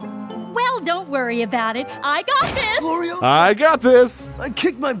 Well, don't worry about it. I got this. Gloriosa, I got this. I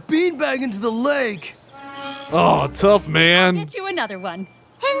kicked my beanbag into the lake. Oh, tough man. Get you another one.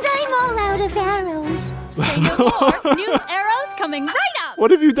 And I'm all out of arrows. Say no more. New arrows coming right up.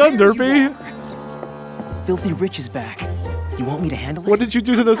 What have you done, Derpy? Filthy Rich is back. You want me to handle it? What did you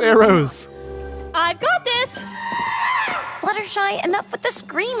do to those arrows? I've got this. Fluttershy, Fluttershy, enough with the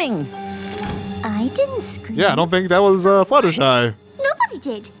screaming. I didn't scream. Yeah, I don't think that was Fluttershy. Nobody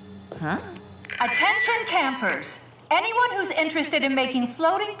did. Huh? Attention campers. Anyone who's interested in making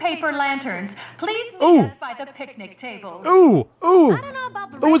floating paper lanterns, please meet Ooh. us by the picnic table. Ooh, ooh. I don't know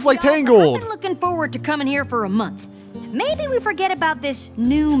about the It was rest like of y'all, but Tangled. I've been looking forward to coming here for a month. Maybe we forget about this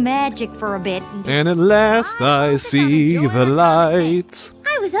new magic for a bit. And at last I see the light.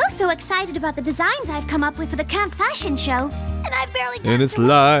 I was also excited about the designs I've come up with for the camp fashion show. And I've barely got And it's to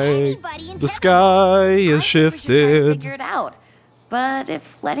look at anybody like in the town. sky is shifted. Figure it out. But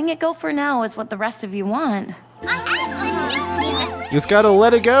if letting it go for now is what the rest of you want. You just gotta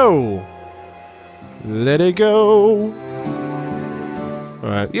let it go. Let it go.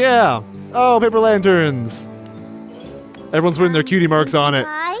 Alright, yeah. Oh, paper lanterns. Everyone's putting their cutie marks on it.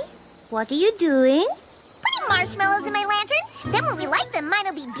 Hi, what are you doing? Putting marshmallows in my lantern. Then when we light them,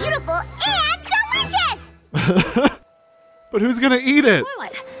 mine'll be beautiful and delicious. But who's gonna eat it?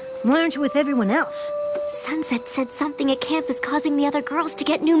 Why aren't you with everyone else? Sunset said something at camp is causing the other girls to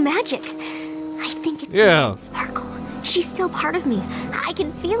get new magic. I think it's Yeah. Sparkle. She's still part of me. I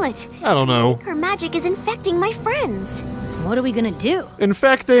can feel it. I don't know. Her magic is infecting my friends. What are we gonna do?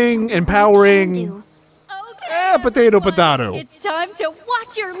 Infecting, empowering. Potato, potato. It's time to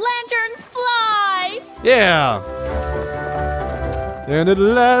watch your lanterns fly! Yeah. And at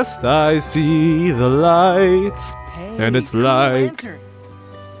last I see the light. And it's like.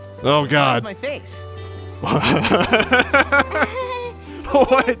 Oh God. My face.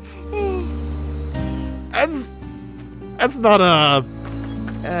 What? That's not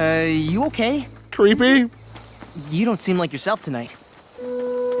You okay? creepy. You don't seem like yourself tonight.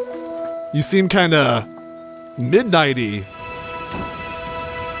 You seem kinda midnighty.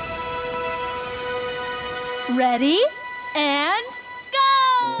 Ready? And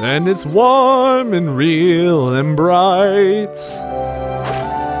go! And it's warm and real and bright. Aww.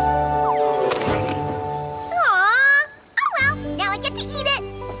 Oh well, now I get to eat it.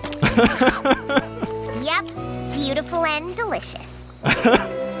 Yep, beautiful and delicious.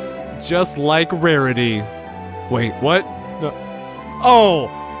 Just like Rarity. Wait, what? No.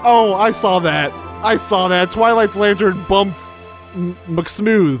 Oh, I saw that. I saw that. Twilight's lantern bumped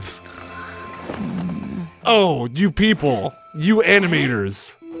McSmooths. Oh, you people. You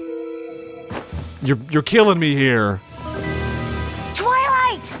animators. You're killing me here.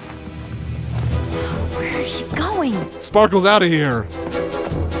 Twilight! Where is she going? Sparkle's out of here.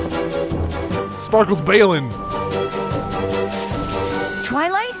 Sparkle's bailing.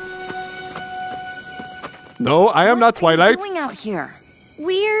 Twilight? No, I am not Twilight. What are you doing out here?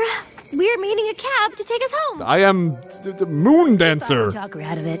 We're meeting a cab to take us home. I am Moon Dancer. Talk her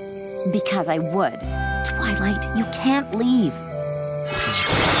out of it. Because I would. Twilight, you can't leave.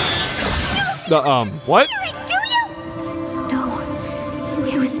 What? Do you? No,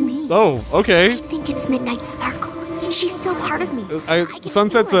 it was me. Oh, okay. I think it's Midnight Sparkle. She's still part of me.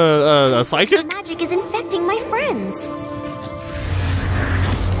 Sunset's a psychic? Magic is infecting my friends.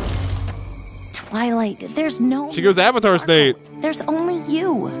 Twilight, there's no... She goes Avatar state. There's only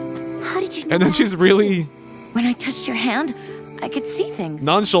you. How did you know? And then she's really When I touched your hand, I could see things. I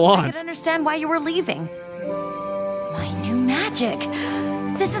nonchalant. could understand why you were leaving. My new magic.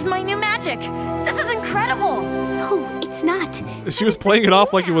 This is my new magic. This is incredible. No, it's not. She was playing it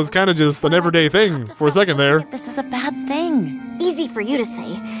off like it was kind of just an everyday thing for a second there. This is a bad thing. Easy for you to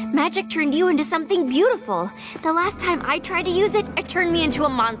say. Magic turned you into something beautiful. The last time I tried to use it, it turned me into a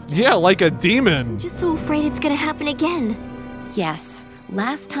monster. Yeah, like a demon. Just so afraid it's gonna happen again. Yes.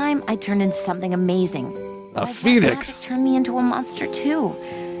 Last time I turned into something amazing. A phoenix. It turned me into a monster too.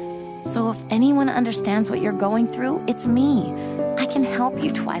 So if anyone understands what you're going through, it's me. I can help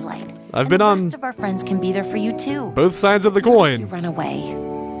you, Twilight. I've been The on rest of our friends can be there for you too. both sides of the You coin. run away.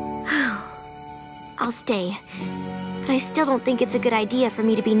 I'll stay. But I still don't think it's a good idea for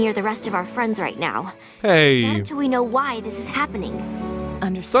me to be near the rest of our friends right now. Not Hey, until we know why this is happening.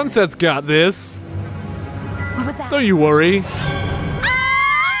 Sunset's got this. What was that? Don't you worry.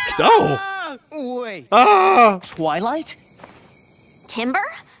 Oh! Wait. Twilight? Timber?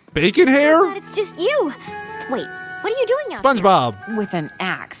 Bacon hair? Glad it's just you. Wait, what are you doing out SpongeBob. With an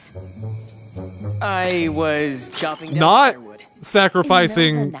axe. I was chopping down Not firewood.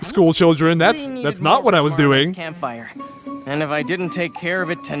 sacrificing school children. That's not what I was doing. Campfire. And if I didn't take care of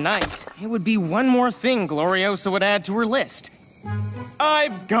it tonight, it would be one more thing Gloriosa would add to her list.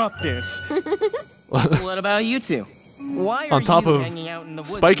 I've got this. What about you two? Why are On top you of hanging out in the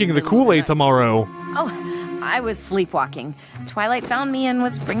woods spiking in the middle of Kool-Aid night? tomorrow. Oh, I was sleepwalking. Twilight found me and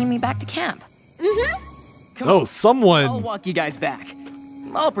was bringing me back to camp. Oh, I'll someone. walk you guys back.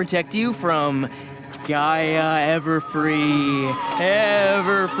 I'll protect you from Gaia, Everfree,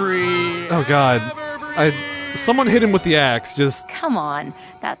 Everfree. Oh God, someone hit him with the axe. Just Come on,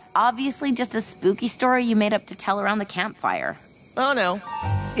 that's obviously just a spooky story you made up to tell around the campfire. Oh no,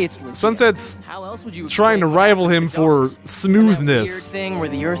 it's legit. Sunset's How else would you trying to rival him for weird smoothness. thing where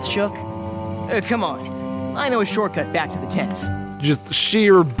the earth shook? Come on, I know a shortcut back to the tents. Just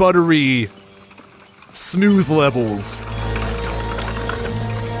sheer buttery, smooth levels.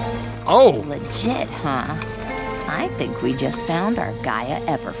 Oh. Legit, huh? I think we just found our Gaia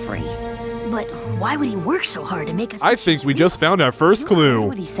Everfree. But why would he work so hard to make us? I think we just found our first Heard clue.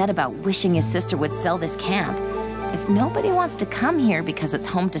 what he said about wishing his sister would sell this camp. If nobody wants to come here because it's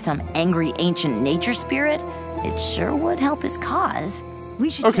home to some angry ancient nature spirit, it sure would help his cause. We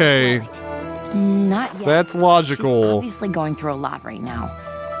should. Okay, Not yet. that's She's logical. obviously going through a lot right now.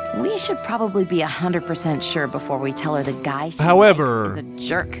 We should probably be 100% sure before we tell her the guy she However- likes is a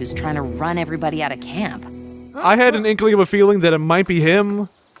jerk who's trying to run everybody out of camp. I had an inkling of a feeling that it might be him,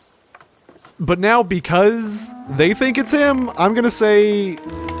 but now because they think it's him, I'm gonna say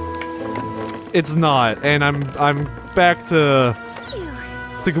it's not, and I'm back to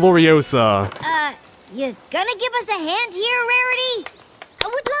Gloriosa. You gonna give us a hand here, Rarity? I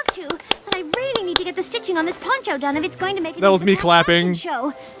would love to, but I really need to get the stitching on this poncho done if it's going to make it That was into me the clapping. fashion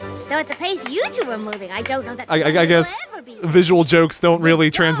show. Though at the pace you two are moving, I don't know that I guess will ever be. visual jokes don't really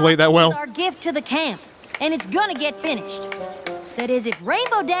translate that It's well. our gift to the camp, and it's gonna get finished. That is, if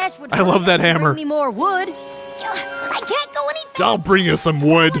Rainbow Dash would. I love that bring hammer. me more wood. I can't go any faster. I'll bring you some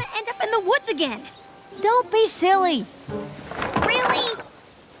wood. End up in the woods again. Don't be silly. Really?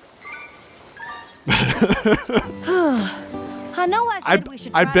 I know I said we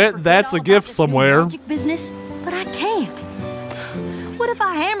should. I try to bet forget that's all a about gift this new somewhere. Magic business, but I can't. What if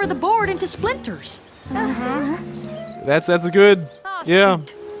I hammer the board into splinters? That's a good. Oh, Yeah.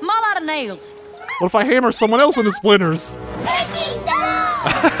 shoot. I'm all out of nails. What if I hammer someone else into splinters? Peggy,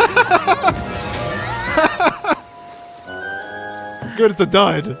 no! Good, it's a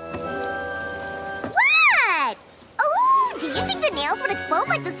dud. What? Oh, do you think the nails would explode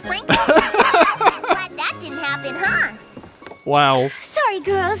like the sprinkles? Glad that didn't happen, huh? Wow. Sorry,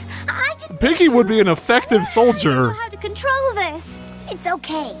 girls. I didn't Pinky would be an effective know soldier, how to control this. It's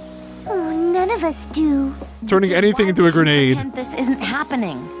okay. Oh, none of us do. turning anything into a grenade. Pretend this isn't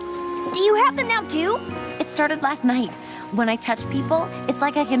happening. Do you have them now too? It started last night. When I touch people, it's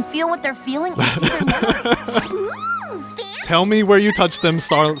like I can feel what they're feeling and see their memories. Ooh, fancy. Tell me where you touched them,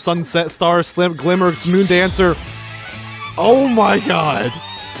 Sunset Star, Slim, Glimmer, Moon Dancer. Oh my god.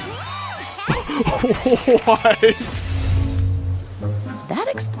 What? That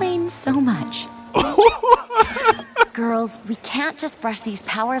explains so much. Girls, we can't just brush these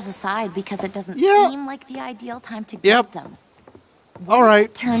powers aside because it doesn't seem like the ideal time to get them. All right.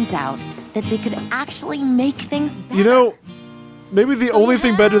 It turns out that they could actually make things better. You know, maybe the only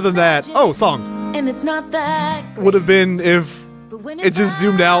thing better than that, song, And it's not that would have been if it just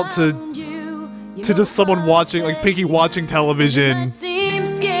zoomed out to just someone watching, like Pinky watching television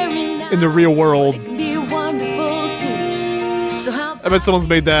seems scary now. in the real world. Can be wonderful too. So how I bet someone's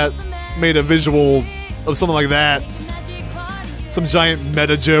made a visual of something like that. Some giant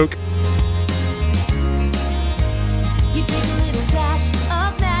meta joke. you take a little dash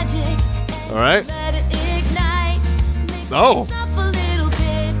of magic. All right. Let it ignite. Oh, Up a little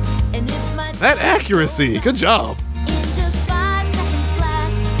bit, and it might that accuracy. Good job. in just 5 seconds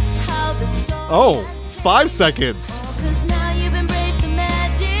flat. How the storm Oh, 5 seconds. 'cause now you've embraced the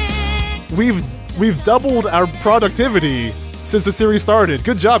magic. We've doubled our productivity since the series started.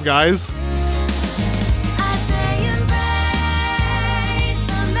 Good job, guys. I say embrace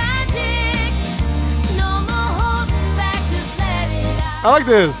the magic. No more holding back, just let it out. I like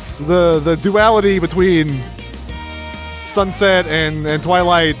this. The duality between Sunset and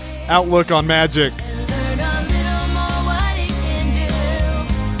Twilight's outlook on magic. Learn a little more what it can do.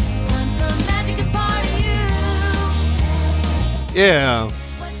 Once the magic is part of you. Yeah.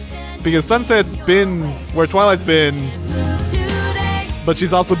 Because Sunset's been where Twilight's been, but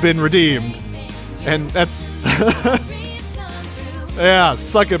she's also been redeemed. And that's yeah,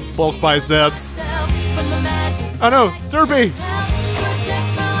 suck it, bulk biceps. Oh no, Derpy!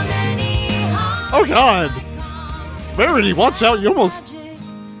 Oh god! Verity, watch out, you almost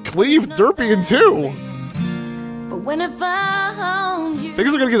cleaved Derpy in two! But when I found you,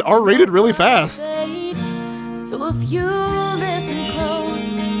 Things are gonna get R-rated really fast. so if you listen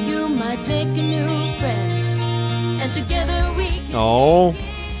close, you might make a new friend, and together we can. Oh,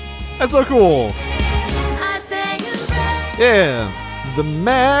 that's so cool. I say embrace. Yeah, the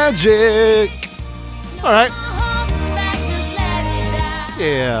magic. All right. Holding back, just let it out.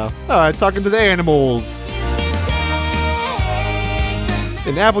 Yeah. Alright, talking to the animals.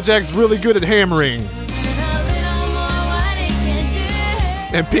 And Applejack's really good at hammering.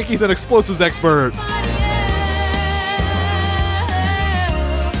 And Pinky's an explosives expert.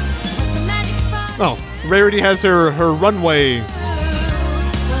 Oh, Rarity has her runway.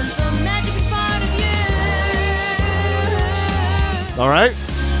 Alright.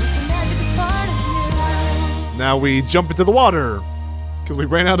 Now we jump into the water. Because we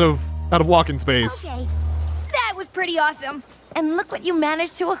ran out of walking space. Okay. That was pretty awesome. And look what you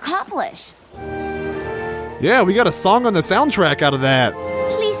managed to accomplish. Yeah, we got a song on the soundtrack out of that.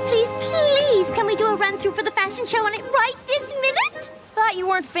 Please, please, please, can we do a run-through for the fashion show on it right this minute? Thought you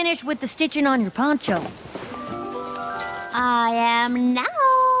weren't finished with the stitching on your poncho. I am now.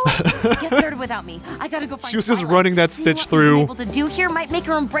 Get started without me. I gotta go find She was just Twilight. running that stitch through. What we've been able to do here might make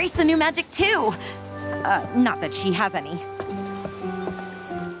her embrace the new magic too. Not that she has any.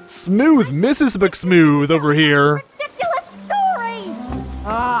 Smooth Mrs. McSmooth over here.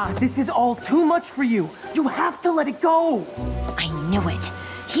 Ah, this is all too much for you. You have to let it go. I knew it.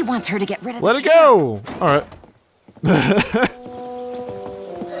 He wants her to get rid of Let it go. All right.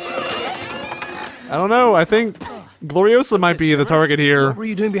 I don't know. I think Gloriosa might be the target here. What were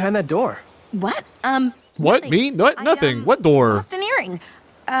you doing behind that door? What? What? Me? What? Nothing. What door? Lost an earring.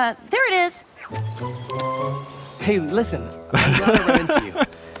 There it is. Hey, listen. I'm glad I ran into you.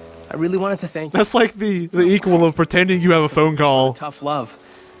 I really wanted to thank you. That's like the equal of pretending you have a phone call. Tough love.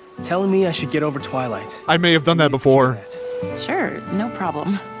 Telling me I should get over Twilight. I may have done that before. Sure, no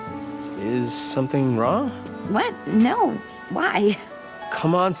problem. Is something wrong? What? No. Why?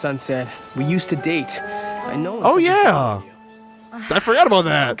 Come on, Sunset. We used to date. I know. Oh yeah. I forgot about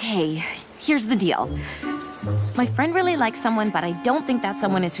that. Okay, here's the deal. My friend really likes someone, but I don't think that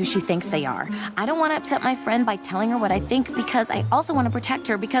someone is who she thinks they are. I don't want to upset my friend by telling her what I think because I also want to protect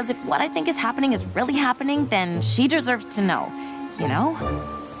her because if what I think is happening is really happening, then she deserves to know. You know?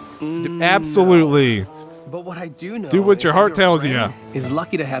 Absolutely. But what I do know Do what your heart tells you. Is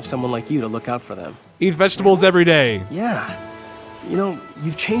lucky to have someone like you to look out for them. Eat vegetables every day. Yeah. You know,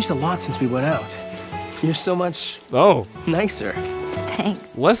 you've changed a lot since we went out. You're so much nicer.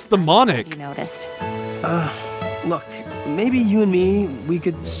 Thanks. Less demonic. You noticed. Look, maybe you and me, we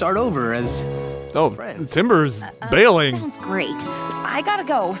could start over as friends. Timber's bailing. Sounds great. I gotta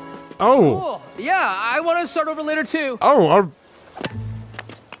go. Oh. Cool. Yeah, I want to start over later too. Oh,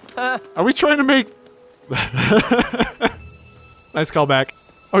 are we trying to make... Nice callback.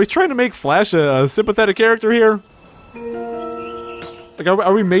 Are we trying to make Flash a sympathetic character here? Like,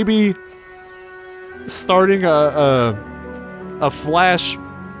 are we maybe starting a Flash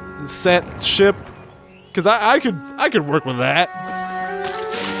set ship? Because I could work with that.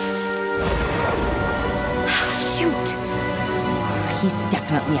 Shoot. He's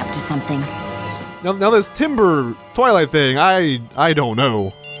definitely up to something. Now this Timber Twilight thing, I don't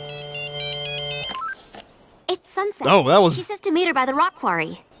know. It's Sunset. Oh, that was... She says to meet her by the rock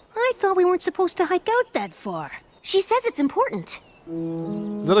quarry. I thought we weren't supposed to hike out that far. She says it's important.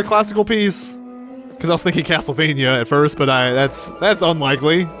 Is that a classical piece? Because I was thinking Castlevania at first, but that's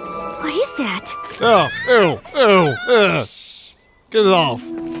unlikely. What is that? Oh, ew, ugh. Get it off.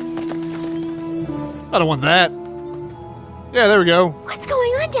 I don't want that. Yeah, there we go. What's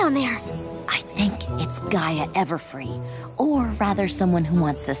going on down there? I think it's Gaia Everfree. Or rather someone who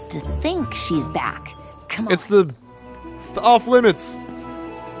wants us to think she's back. Come on. It's the off-limits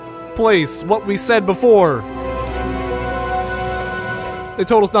place, what we said before. They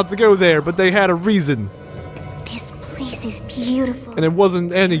told us not to go there, but they had a reason. This place is beautiful. And it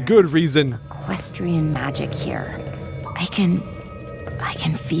wasn't any good reason. Equestrian magic here. I can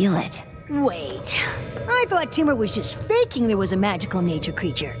feel it. Wait. I thought Timber was just faking there was a magical nature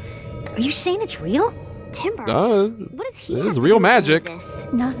creature. Are you saying it's real? Timber? What is he? This is real magic.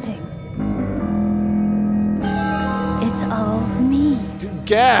 Nothing. It's all me.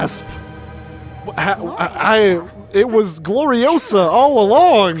 Gasp! It was Gloriosa all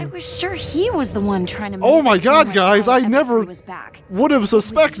along. I was sure he was the one trying to make Oh my it seem god, like guys, I Everfree never was back. would have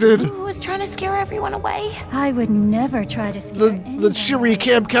suspected. Who was trying to scare everyone away? I would never try to scare The cheery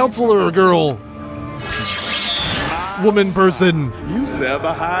camp counselor girl. Woman person. You fell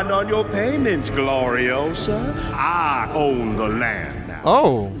behind on your payments, Gloriosa. I own the land now.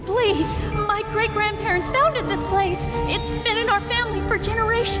 Oh. Please, my great-grandparents founded this place. It's been in our family for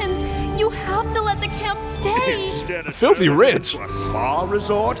generations. You have to let the camp stay. Instead of Filthy rich. to a spa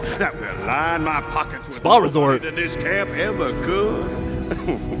resort that will line my pockets with Spa resort. than this camp ever could.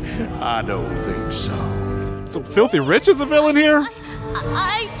 I don't think so. So Filthy Rich is a villain here?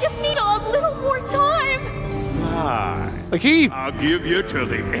 I just need a little more time. Fine. Like he... I'll give you till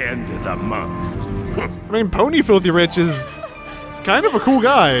the end of the month. I mean, Pony Filthy Rich is kind of a cool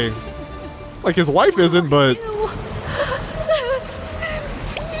guy. Like, his wife isn't, but...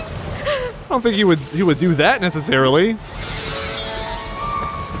 I don't think he would do that necessarily.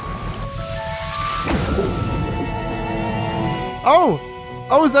 Oh!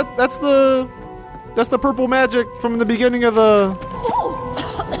 Oh, is that's the purple magic from the beginning of the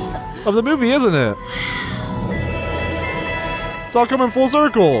movie, isn't it? It's all coming full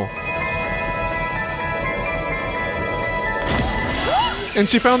circle. And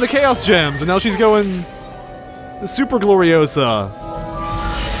she found the Chaos Gems, and now she's going Super Gloriosa.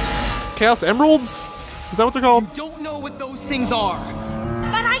 Chaos Emeralds? Is that what they're called? Don't know what those things are.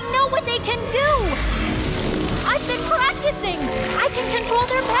 But I know what they can do! I've been practicing! I can control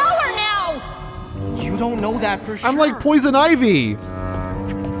their power now! You don't know that for sure. I'm like Poison Ivy!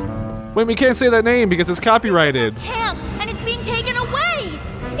 Wait, we can't say that name because it's copyrighted. Camp, and it's being taken away!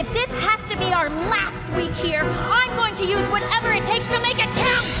 If this has to be our last week here, I'm going to use whatever it takes to make it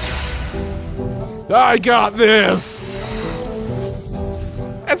count! I got this!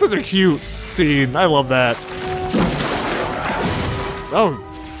 That's such a cute scene. I love that. Oh,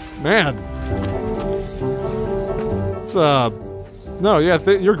 man. It's, no, yeah,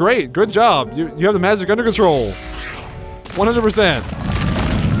 you're great. Good job. You have the magic under control. 100%.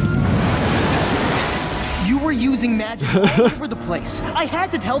 You were using magic all over the place. I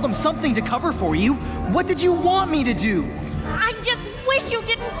had to tell them something to cover for you. What did you want me to do? I just wish you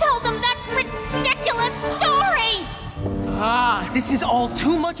didn't tell them that ridiculous story! Ah, this is all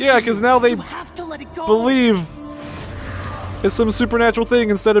too much. Yeah, because now they have to let it go. believe it's some supernatural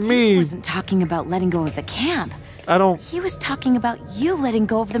thing instead of me. He wasn't talking about letting go of the camp. I don't... He was talking about you letting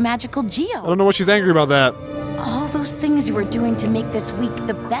go of the magical geodes. I don't know what she's angry about that. All those things you were doing to make this week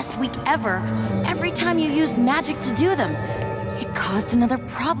the best week ever, every time you used magic to do them, it caused another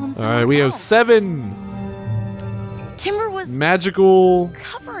problem. Alright, we have 7 Timber was magical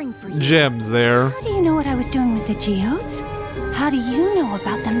covering for you. gems there. How do you know what I was doing with the geodes? How do you know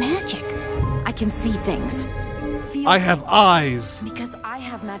about the magic? I can see things. I have eyes. Because I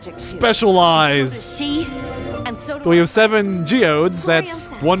have magic too. Special eyes. So does she, and so do We have 7 geodes.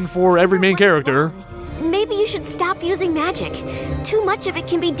 That's 1 for every main character. Maybe you should stop using magic. Too much of it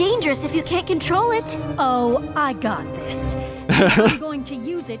can be dangerous if you can't control it. Oh, I got this. I'm going to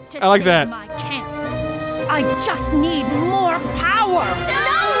use it to I like save that. my camp. I just need more power.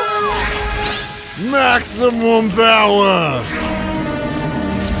 No! Maximum power.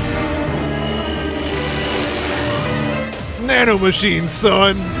 Nano machine,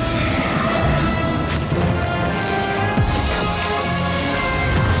 son.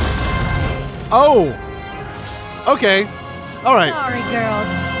 Oh. Okay. All right. Sorry, girls.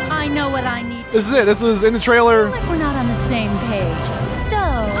 I know what I need. This is it. This was in the trailer. Like we're not on the same page. So.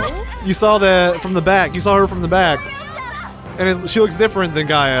 You saw that from the back. You saw her from the back. And she looks different than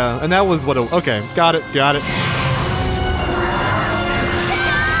Gaia. And that was what it... Okay. Got it. Got it.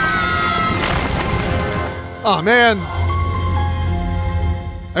 Oh, man.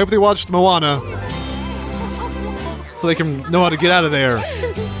 I hope they watched Moana. So they can know how to get out of there.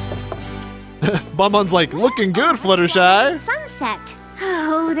 Bonbon's like, looking good, Fluttershy. Sunset.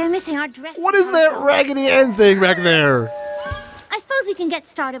 Oh, they're missing our dress. What is that Raggedy Ann thing back there? I suppose we can get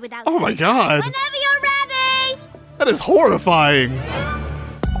started without. Oh my god. Whenever you're ready. That is horrifying.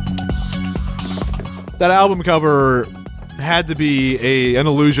 That album cover had to be an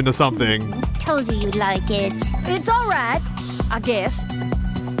allusion to something. Told you you'd like it. It's all right, I guess.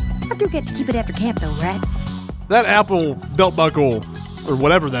 I do get to keep it after camp, though, right? That apple belt buckle, or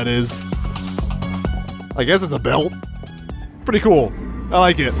whatever that is. I guess it's a belt. Pretty cool. I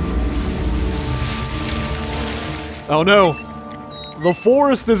like it. Oh no. The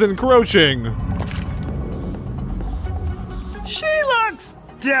forest is encroaching. She looks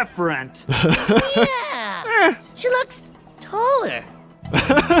different. Yeah. She looks taller.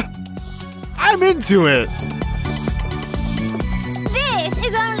 I'm into it. This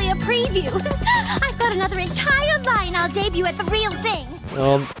is only a preview. I've got another entire line I'll debut at the real thing.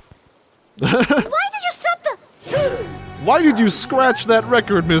 Why did you stop the... Why did you scratch that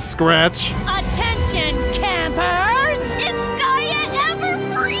record, Miss Scratch? Attention, campers! It's Gaia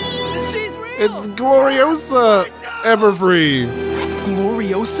Everfree! She's real! It's Gloriosa Everfree.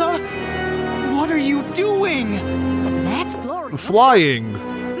 Gloriosa? What are you doing? That's glorious. Flying.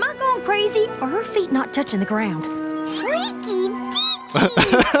 Am I going crazy, or her feet not touching the ground? Freaky deaky.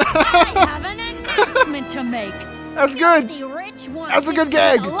 I have an announcement to make. That's good. The rich want That's a good to see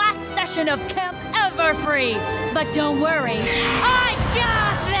gag. The last session of Camp Everfree. But don't worry, I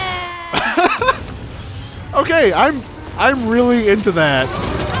got this! Okay, I'm I'm really into that.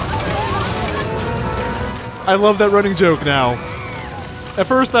 I love that running joke now. At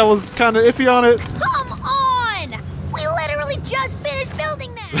first, I was kind of iffy on it. Come on! We literally just finished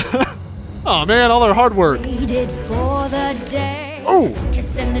building that! Oh man, all our hard work. Waited for the day Ooh! to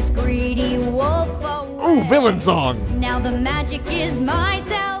send this greedy wolf away. Ooh, villain song. Now the magic is my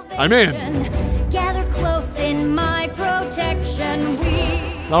salvation. I'm in. Gather close in my protection.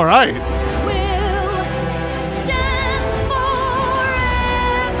 We All right. will stand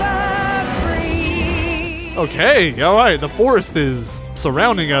forever free. Okay, all right. The forest is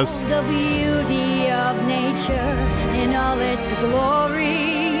surrounding us. The beauty of nature in all its glory.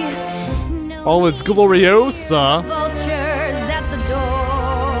 All its gloriosa. Vultures at the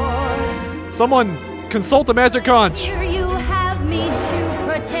door. Someone consult the magic conch. Here you have me to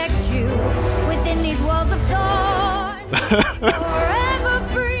protect you within these walls of thorn. Forever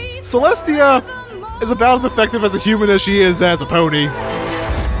free. Celestia is about as effective as a human as she is as a pony.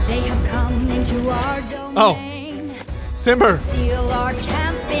 They have come into our domain. Oh, Timber. Seal our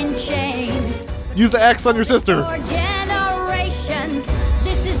camp in chains. Use the axe on your sister. For generations,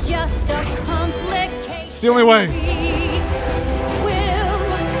 this is just a complication. It's the only way. We will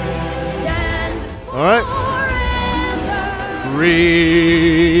stand All right.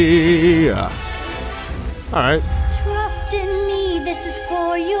 Free. All right. Trust in me, this is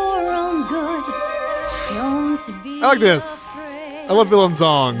for your own good. Don't be I like this. I love villain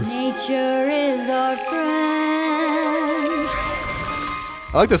songs. Nature is our friend.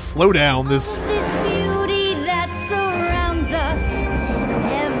 I like to slow down this. This beauty that surrounds us,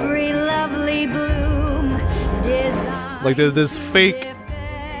 every lovely bloom, design. Like this fake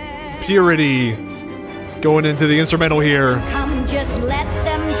purity going into the instrumental here. Come, just let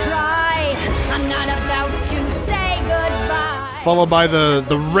them try. I'm not about to say goodbye. Followed by the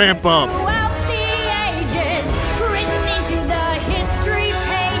ramp up. Throughout the ages, written into the history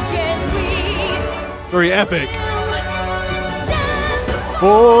pages, we Very epic. stand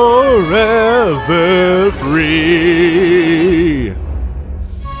Forever free.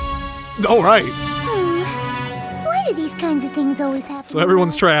 All right. Why do these kinds of things always happen? So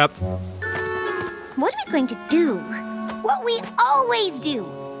everyone's trapped. What are we going to do? What we always do.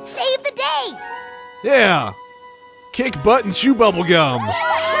 Save the day. Yeah. Kick butt and chew bubble gum. Oh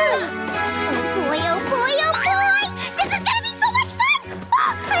boy, oh boy, oh boy! This is gonna be so much fun!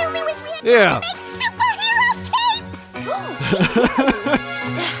 Oh, I only wish we had Yeah. make superhero capes!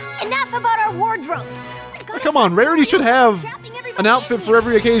 Enough about our wardrobe. Come on, Rarity should have an outfit for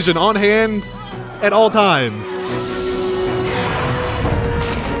every occasion on hand at all times.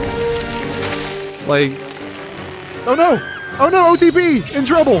 Like, oh no! Oh no, OTP! In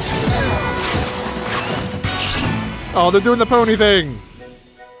trouble! Oh, they're doing the pony thing!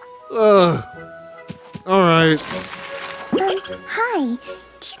 Ugh. Alright. Hi. Do you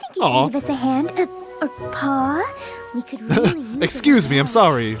think you Aw. can give us a hand? Or paw? We could really use Excuse me, I'm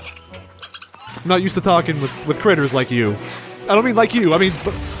sorry. I'm not used to talking with critters like you. I don't mean like you, I mean,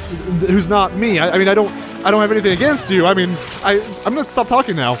 who's not me. I mean, I don't have anything against you. I mean, I'm gonna stop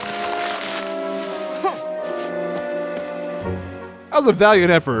talking now. That was a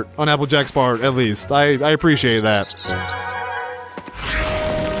valiant effort on Applejack's part, at least. I appreciate that.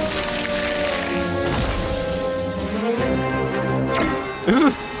 This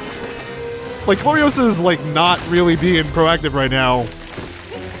is... Like, Gloriosa's, like, not really being proactive right now.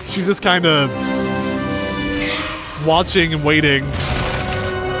 She's just kind of... watching and waiting.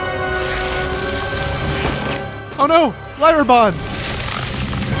 Oh no! Lyra Bond!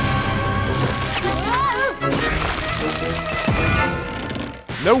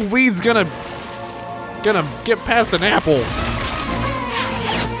 No weed's gonna get past an apple.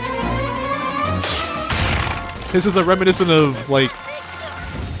 This is a reminiscent of, like,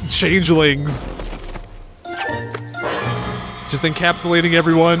 changelings. Just encapsulating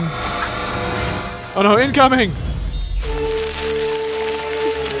everyone. Oh no, incoming!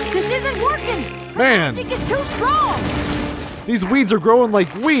 This isn't working. Man, Magic is too strong. these weeds are growing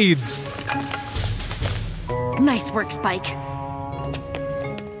like weeds. Nice work, Spike.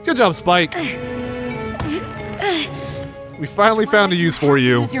 Good job, Spike. We finally found a use for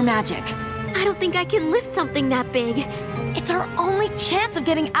you. Use your magic. I don't think I can lift something that big. It's our only chance of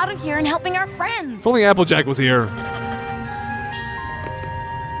getting out of here and helping our friends. If only Applejack was here.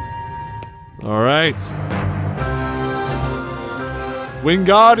 All right.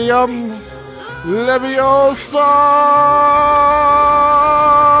 Wingardium Leviosa!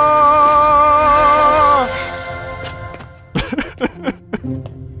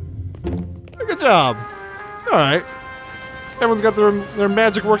 Good job. All right. Everyone's got their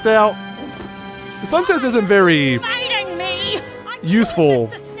magic worked out. The Sunset isn't very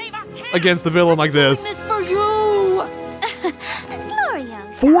useful against a villain like this. This for you.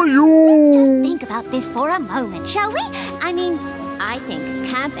 Gloriosa. For you. Let's just think about this for a moment, shall we? I mean, I think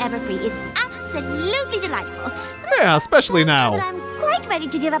Camp Everfree is absolutely delightful. Yeah, especially now. But I'm quite ready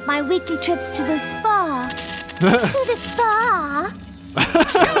to give up my weekly trips to the spa. To the spa.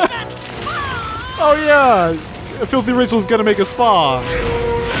 Oh yeah, Filthy Rachel's gonna make a spa.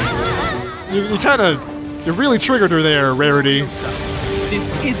 You really triggered her there, Rarity.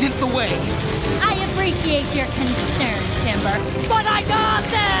 This isn't the way. I appreciate your concern, Timber, but I got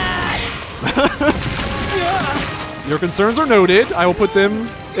this! Your concerns are noted. I will put them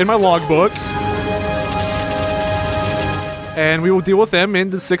in my logbook. And we will deal with them in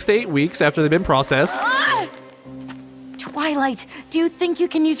the 6 to 8 weeks after they've been processed. Twilight, do you think you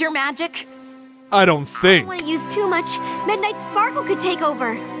can use your magic? I don't I think. don't want to use too much. Midnight Sparkle could take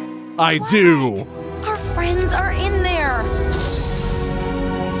over. I do. Our friends are in there.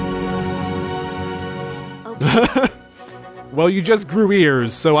 Well, you just grew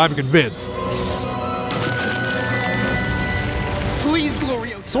ears, so I'm convinced. Please,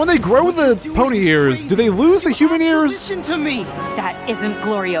 Gloriosa. So when they grow the pony ears, do they lose the human ears? Listen to me. That isn't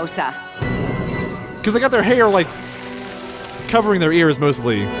Gloriosa. Because they got their hair, like, covering their ears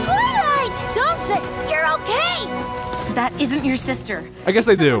mostly. Twilight! Don't say you're okay! That isn't your sister. I guess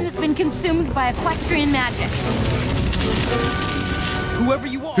they Someone do. who's been consumed by equestrian magic. Whoever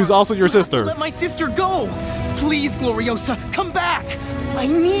you are. Who's also your sister. Let my sister go. Please, Gloriosa, come back. I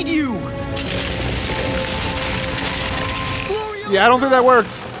need you. Yeah, I don't think that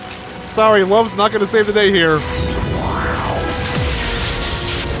worked. Sorry, love's not gonna save the day here.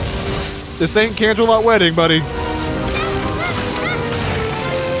 This ain't Candlelight Wedding, buddy.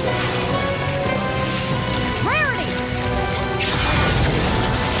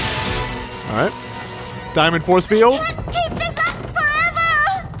 Alright. Diamond Force Field. Keep this up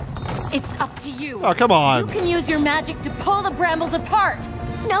forever! It's up to you. Oh, come on. You can use your magic to pull the brambles apart.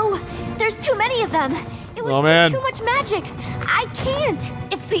 No, there's too many of them. It would Oh, take man. too much magic. I can't.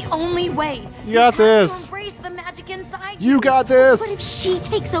 It's the only way. You got this. Embrace the magic inside You got this. What if she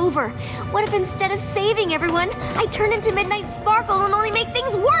takes over? What if instead of saving everyone, I turn into Midnight Sparkle and only make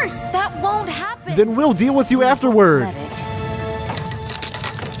things worse? That won't happen. Then we'll deal with you afterward. Let it.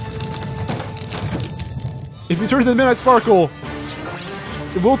 If you turn into the Midnight Sparkle,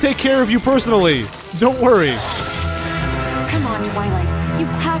 we'll take care of you personally. Don't worry. Come on, Twilight. You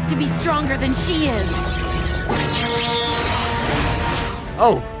have to be stronger than she is.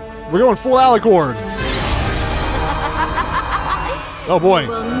 Oh, we're going full alicorn. Oh boy. You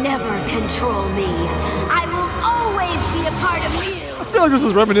will never control me. I will always be a part of you. I feel like this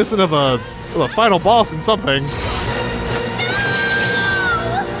is reminiscent of a final boss in something.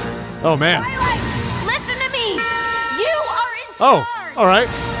 Oh man. Twilight, listen to me. You are in charge. Oh, all right.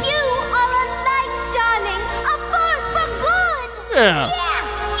 You are a light, darling. A force for good. Yeah.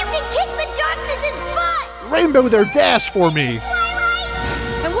 Yeah, you can kick the darkness's butt. Rainbow their dash for me.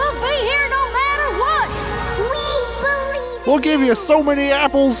 And we'll be here no matter what. We believe. We'll give you so many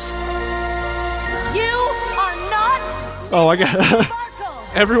apples. You are not Oh, I got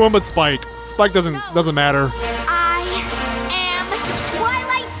everyone but Spike. Spike doesn't matter. I am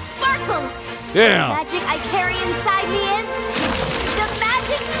Twilight Sparkle. Yeah. The magic I carry inside me is the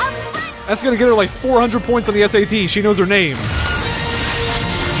magic of friendship. That's gonna get her like 400 points on the SAT. She knows her name.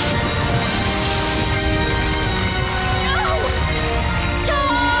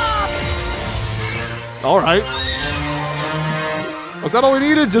 All right. Was that all we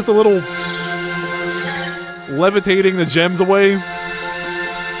needed? Just a little levitating the gems away?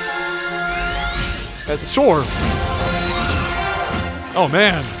 Sure. Oh,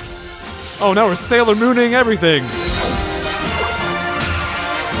 man. Oh, now we're Sailor Mooning everything.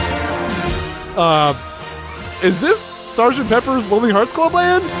 Is this Sgt. Pepper's Lonely Hearts Club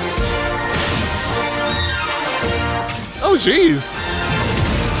Band? Oh, jeez.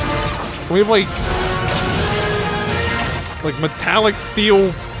 We have, like metallic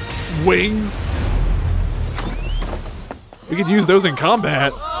steel wings. We could use those in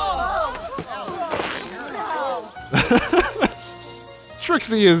combat.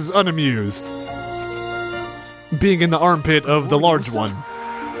 Trixie is unamused, being in the armpit of the large one.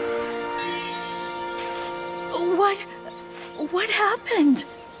 What happened?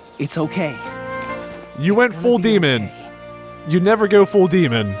 It's okay. You went full demon. You never go full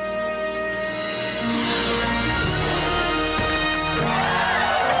demon.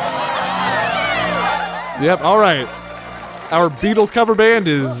 Yep, alright. Our Beatles cover band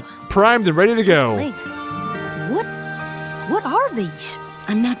is primed and ready to go. What are these?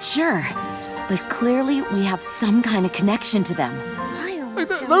 I'm not sure, But clearly, we have some kind of connection to them. I almost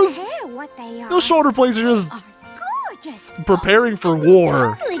don't care what they are. Those shoulder plates are just Gorgeous. preparing for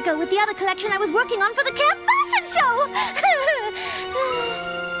war. Totally go with the other collection I was working on for the camp fashion show.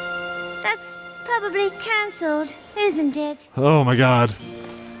 That's probably cancelled, isn't it? Oh my god.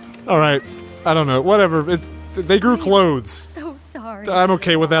 Alright. I don't know. Whatever. They grew clothes. So sorry. I'm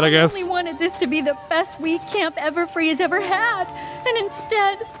okay with that, I guess. I only wanted this to be the best week Camp Everfree has ever had. And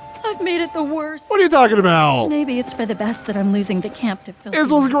instead, I've made it the worst. What are you talking about? Maybe it's for the best that I'm losing the camp to Filthy.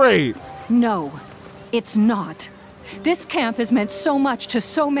 This was great. No, it's not. This camp has meant so much to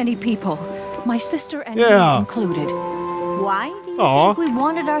so many people. My sister and me included. Why do you Aw. think we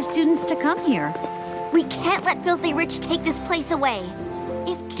wanted our students to come here? We can't let Filthy Rich take this place away.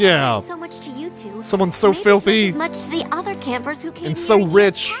 If camp Yeah. means so much to you two, Someone so maybe filthy just as much to the other campers who came and so here years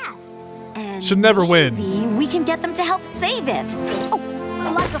rich past. And should never win. Maybe we can get them to help save it.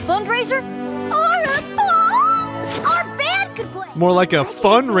 Like a fundraiser? Or a ball? Our band could play. More like a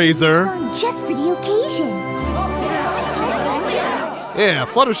fundraiser. Song just for the occasion. Yeah,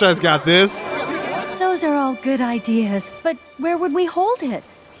 Fluttershy's got this. Those are all good ideas, but where would we hold it?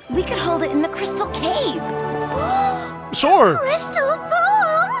 We could hold it in the Crystal Cave. Sure. Crystal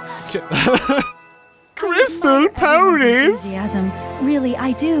ball? Crystal ponies. Enthusiasm. Really,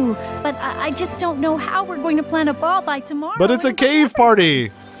 I do. But I just don't know how we're going to plan a ball by tomorrow. But it's a cave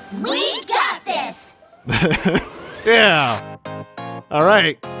party. We got this. Yeah. All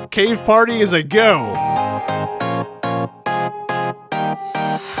right. Cave party is a go.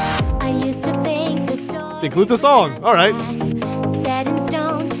 I used to think that stories Include the song. All right. set in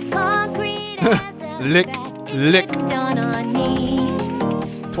stone, concrete as a Lick, lick. done on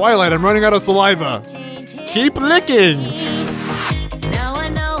me. Twilight, I'm running out of saliva. Keep licking. Now I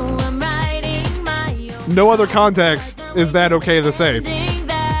know I'm writing my own No other context is that okay to say. thing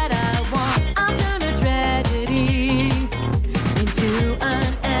that I want. I'll turn a tragedy into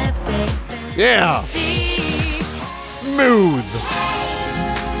an epic Yeah. fantasy. Smooth.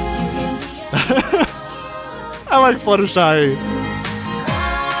 I like Fluttershy.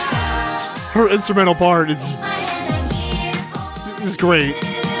 Her instrumental part is great.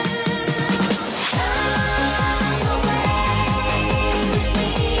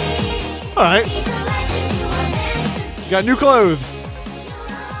 Alright. Got new clothes.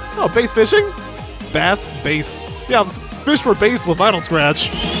 Oh, bass fishing? Bass? Bass. Yeah, let's fish for bass with Vinyl Scratch.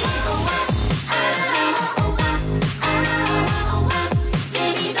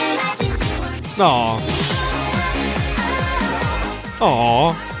 Aw.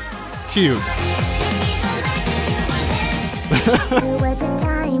 Aw. Cute. There was a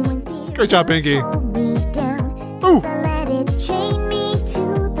time when fear Great job, Pinky. pulled me down. Ooh. I let it chain me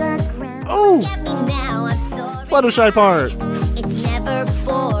to the ground. Ooh. Get me now, I'm so Fluttershy part. it's never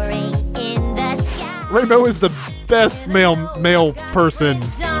boring in the sky. Rainbow is the best male person.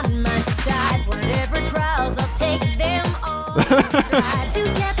 On my side, whatever trials, I'll take them all.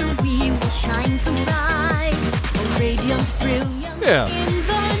 Together we will shine so bright, radiant, brilliant Yeah. in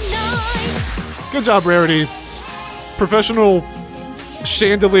the night. Good job, Rarity. Professional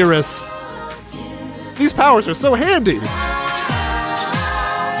chandelierists. These powers are so handy. Take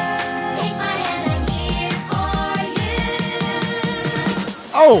my hand, I'm here for you.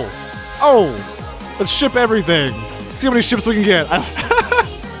 Oh, oh. Let's ship everything. See how many ships we can get.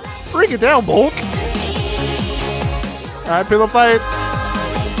 Bring it down, Bulk. All right, pillow fights.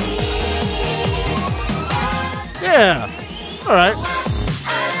 Yeah. All right.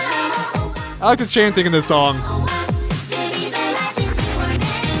 I like the chanting in this song.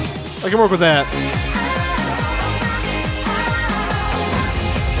 I can work with that.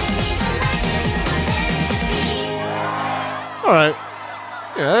 All right.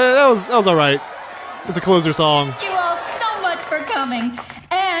 Yeah, that was all right. It's a closer song. Thank you all so much for coming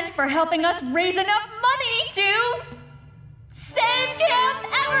and for helping us raise enough money to save Camp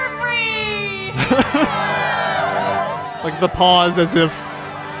Everfree. Like the pause as if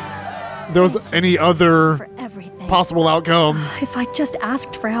there was any other For everything. possible outcome. If I just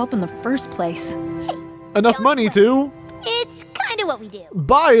asked for help in the first place. Enough money to It's kind of what we do.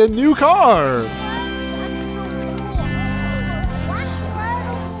 buy a new car.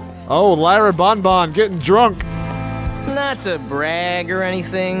 Oh, Lyra Bonbon getting drunk. Not to brag or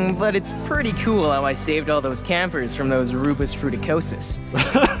anything, but it's pretty cool how I saved all those campers from those Rupus fruticosus.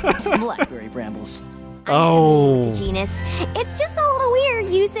 Blackberry brambles. Oh. Genus. It's just a little weird.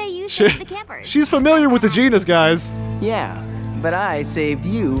 You say you saved the campers. She's familiar with the genus, guys. Yeah, but I saved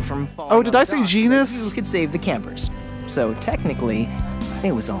you from falling. Oh, did on I say rocks so genus? You could save the campers. So technically,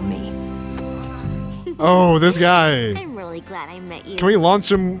 it was all me. Oh, this guy. I'm really glad I met you. Can we launch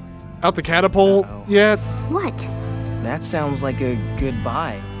him out the catapult yet. What? That sounds like a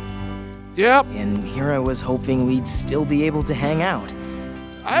goodbye. Yep. And here I was hoping we'd still be able to hang out.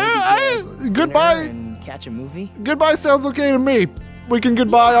 Goodbye. And catch a movie. Goodbye sounds okay to me. We can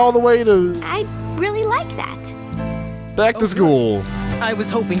goodbye all the way to I really like that. back to school. I was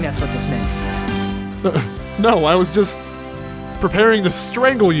hoping that's what this meant. No, I was just preparing to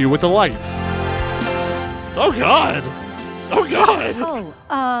strangle you with the lights. Oh God. Oh God.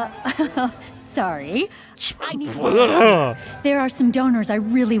 Oh, sorry. I need There are some donors I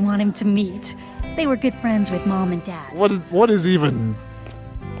really want him to meet. They were good friends with Mom and Dad. What is even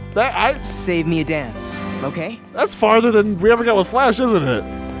that? Save me a dance, okay? That's farther than we ever got with Flash, isn't it?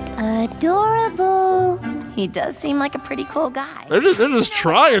 Adorable. He does seem like a pretty cool guy. They're just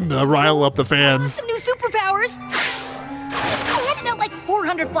trying to rile up the fans. Some new superpowers. I handed out like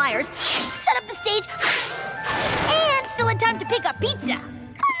 400 flyers, set up the stage, and still had time to pick up pizza.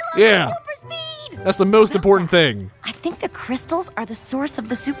 Yeah. That's the most important thing. I think the crystals are the source of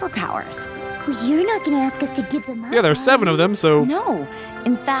the superpowers. Well, you're not gonna ask us to give them up. Yeah, there's 7 of them, so. No.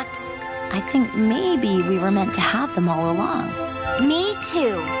 In fact, I think maybe we were meant to have them all along. Me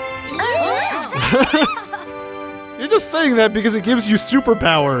too. You're just saying that because it gives you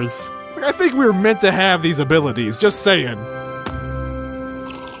superpowers. I think we were meant to have these abilities, just saying.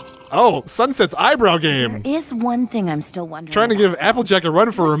 Oh, Sunset's eyebrow game. There is one thing I'm still wondering. Trying to give Applejack a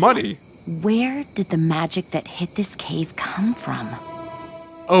run for her money. Where did the magic that hit this cave come from?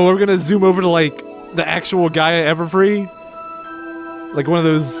 Oh, we're gonna zoom over to, like, the actual guy at Everfree? Like one of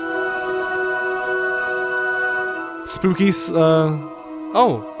those spooky,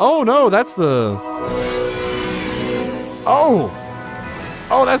 oh no, that's the... Oh,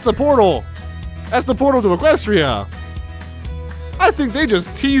 that's the portal. That's the portal to Equestria. I think they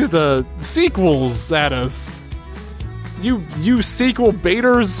just teased the sequels at us. You sequel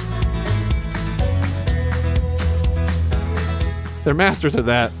baiters. They're masters at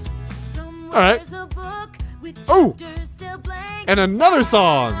that. Alright. Oh! And another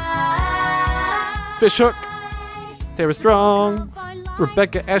song! Fishhook, Tara Strong,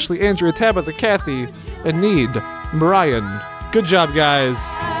 Rebecca, Ashley, Andrea, Tabitha, Kathy, Enid, Marian. Good job, guys.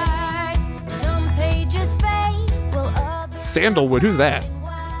 Sandalwood, who's that?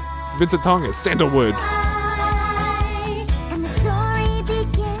 Vincent Tonga, Sandalwood.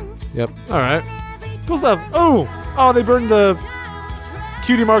 Yep, alright. Cool stuff. Oh, they burned the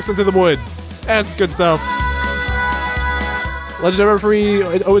cutie marks into the wood. That's good stuff. Legend of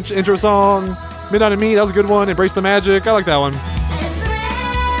Everfree, intro song. Midnight and Me, that was a good one. Embrace the Magic, I like that one.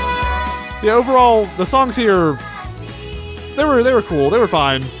 Yeah, overall, the songs here, they were cool. They were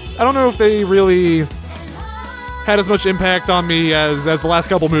fine. I don't know if they really had as much impact on me as the last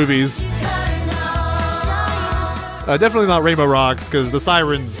couple movies. Definitely not Rainbow Rocks, because the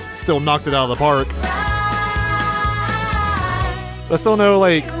Sirens still knocked it out of the park. I still know,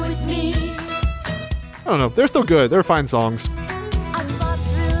 like, I don't know, they're still good. They're fine songs.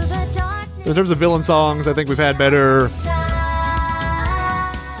 In terms of villain songs, I think we've had better.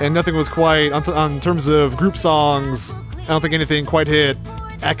 And nothing was quite, on terms of group songs, I don't think anything quite hit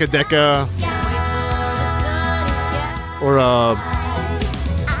Akadeka. Or,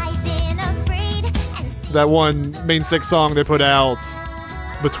 that one main 6 song they put out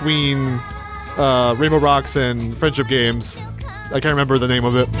between Rainbow Rocks and Friendship Games. I can't remember the name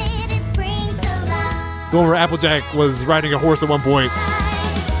of it. The one where Applejack was riding a horse at one point.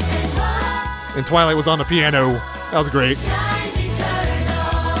 And Twilight was on the piano. That was great.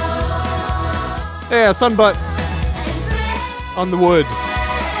 Yeah, Sunbutt on the wood.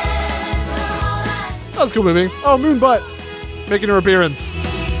 That was a cool movie. Oh, Moonbutt making her appearance.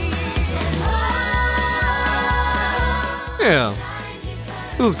 Yeah.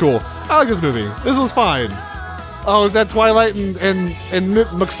 This was cool. I like this movie. This was fine. Oh, is that Twilight and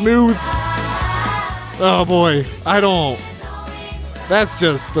McSmooth? Oh boy, I don't. That's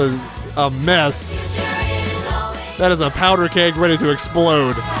just a mess. That is a powder keg ready to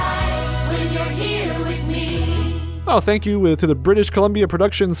explode. Oh, thank you to the British Columbia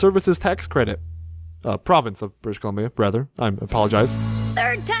Production Services Tax Credit. Province of British Columbia, rather. I apologize.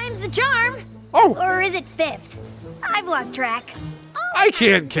 3rd time's the charm. Oh! Or is it 5th? I've lost track. I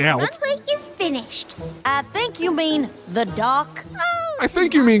can't count. Runway is finished. I think you mean the dock. I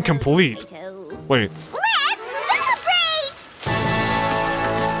think you mean complete. Wait. Let's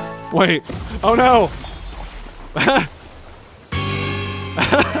celebrate! Wait. Oh no!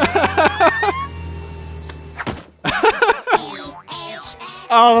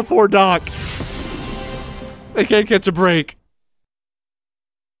 Oh, the poor Doc. They can't catch a break.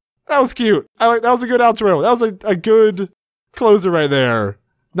 That was cute. That was a good outro. That was a good closer right there.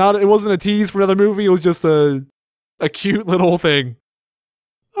 It wasn't a tease for another movie, it was just a cute little thing.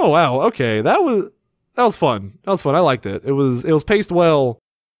 Oh wow, okay, that was fun. That was fun. I liked it. It was paced well.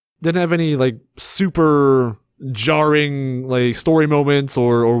 Didn't have any like super jarring like story moments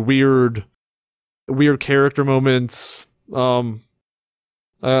or weird character moments. I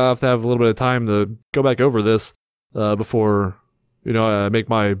have to have a little bit of time to go back over this before I make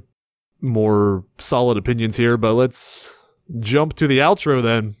my more solid opinions here, but let's jump to the outro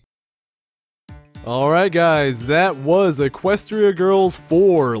then. Alright guys, that was Equestria Girls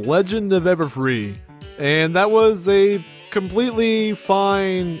 4 Legend of Everfree. And that was a completely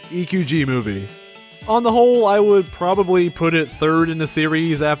fine EQG movie. On the whole, I would probably put it third in the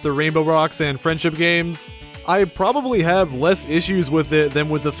series after Rainbow Rocks and Friendship Games. I probably have less issues with it than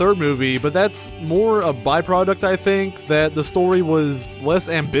with the third movie, but that's more a byproduct, I think, that the story was less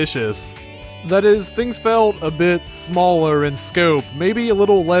ambitious. That is, things felt a bit smaller in scope, maybe a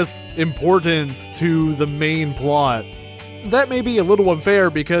little less important to the main plot. That may be a little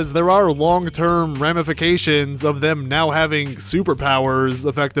unfair because there are long-term ramifications of them now having superpowers,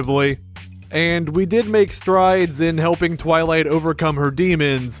 effectively. And we did make strides in helping Twilight overcome her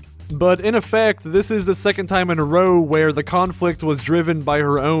demons, but in effect, this is the second time in a row where the conflict was driven by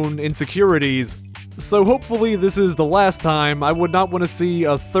her own insecurities. So hopefully this is the last time. I would not want to see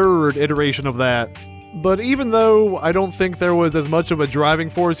a third iteration of that. But even though I don't think there was as much of a driving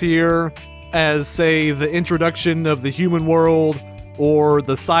force here as, say, the introduction of the human world, or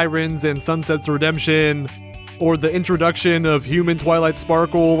the Sirens and Sunset's Redemption, or the introduction of human Twilight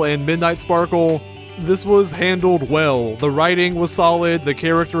Sparkle and Midnight Sparkle, this was handled well. The writing was solid, the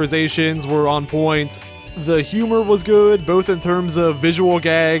characterizations were on point, the humor was good, both in terms of visual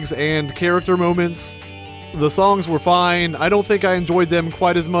gags and character moments. The songs were fine. I don't think I enjoyed them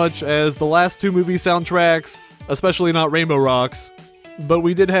quite as much as the last two movie soundtracks, especially not Rainbow Rocks. But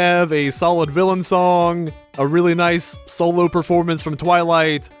we did have a solid villain song, a really nice solo performance from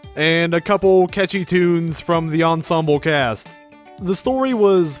Twilight, and a couple catchy tunes from the ensemble cast. The story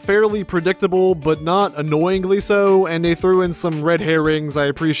was fairly predictable, but not annoyingly so, and they threw in some red herrings. I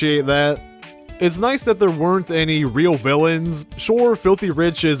appreciate that. It's nice that there weren't any real villains. Sure, Filthy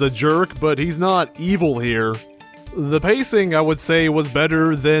Rich is a jerk, but he's not evil here. The pacing, I would say, was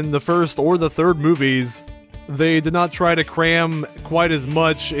better than the first or the third movies. They did not try to cram quite as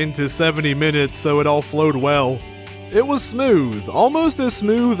much into 70 minutes, so it all flowed well. It was smooth, almost as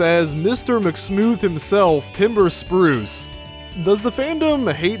smooth as Mr. McSmooth himself, Timber Spruce. Does the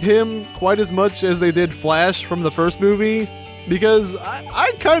fandom hate him quite as much as they did Flash from the first movie? Because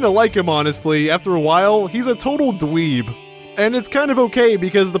I kinda like him, honestly. After a while, he's a total dweeb. And it's kind of okay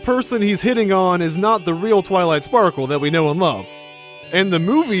because the person he's hitting on is not the real Twilight Sparkle that we know and love. And the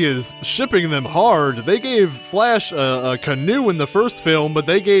movie is shipping them hard. They gave Flash a canoe in the first film, but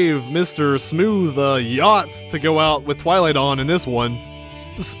they gave Mr. Smooth a yacht to go out with Twilight on in this one.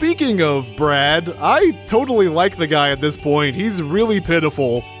 Speaking of Brad, I totally like the guy at this point. He's really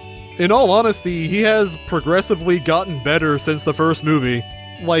pitiful. In all honesty, he has progressively gotten better since the first movie.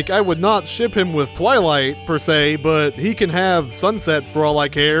 Like, I would not ship him with Twilight, per se, but he can have Sunset for all I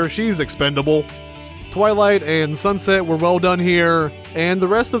care. She's expendable. Twilight and Sunset were well done here, and the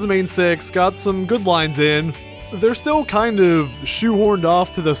rest of the main six got some good lines in. They're still kind of shoehorned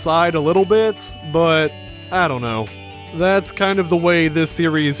off to the side a little bit, but I don't know. That's kind of the way this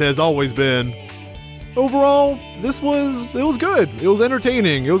series has always been. Overall, it was good. It was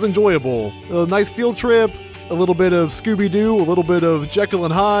entertaining. It was enjoyable. A nice field trip, a little bit of Scooby-Doo, a little bit of Jekyll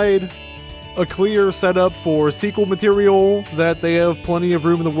and Hyde, a clear setup for sequel material that they have plenty of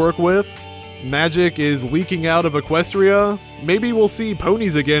room to work with. Magic is leaking out of Equestria. Maybe we'll see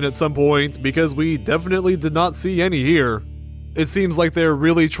ponies again at some point, because we definitely did not see any here. It seems like they're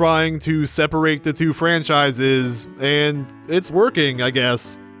really trying to separate the two franchises, and it's working, I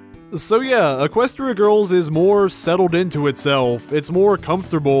guess. So yeah, Equestria Girls is more settled into itself, it's more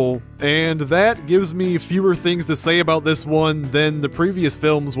comfortable, and that gives me fewer things to say about this one than the previous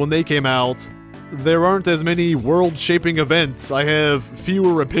films when they came out. There aren't as many world-shaping events, I have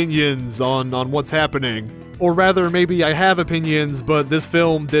fewer opinions on what's happening. Or rather, maybe I have opinions, but this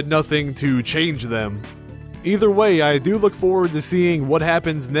film did nothing to change them. Either way, I do look forward to seeing what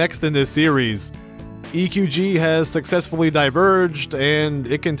happens next in this series. EQG has successfully diverged, and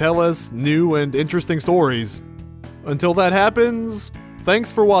it can tell us new and interesting stories. Until that happens,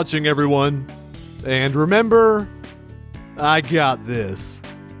 thanks for watching, everyone. And remember, I got this.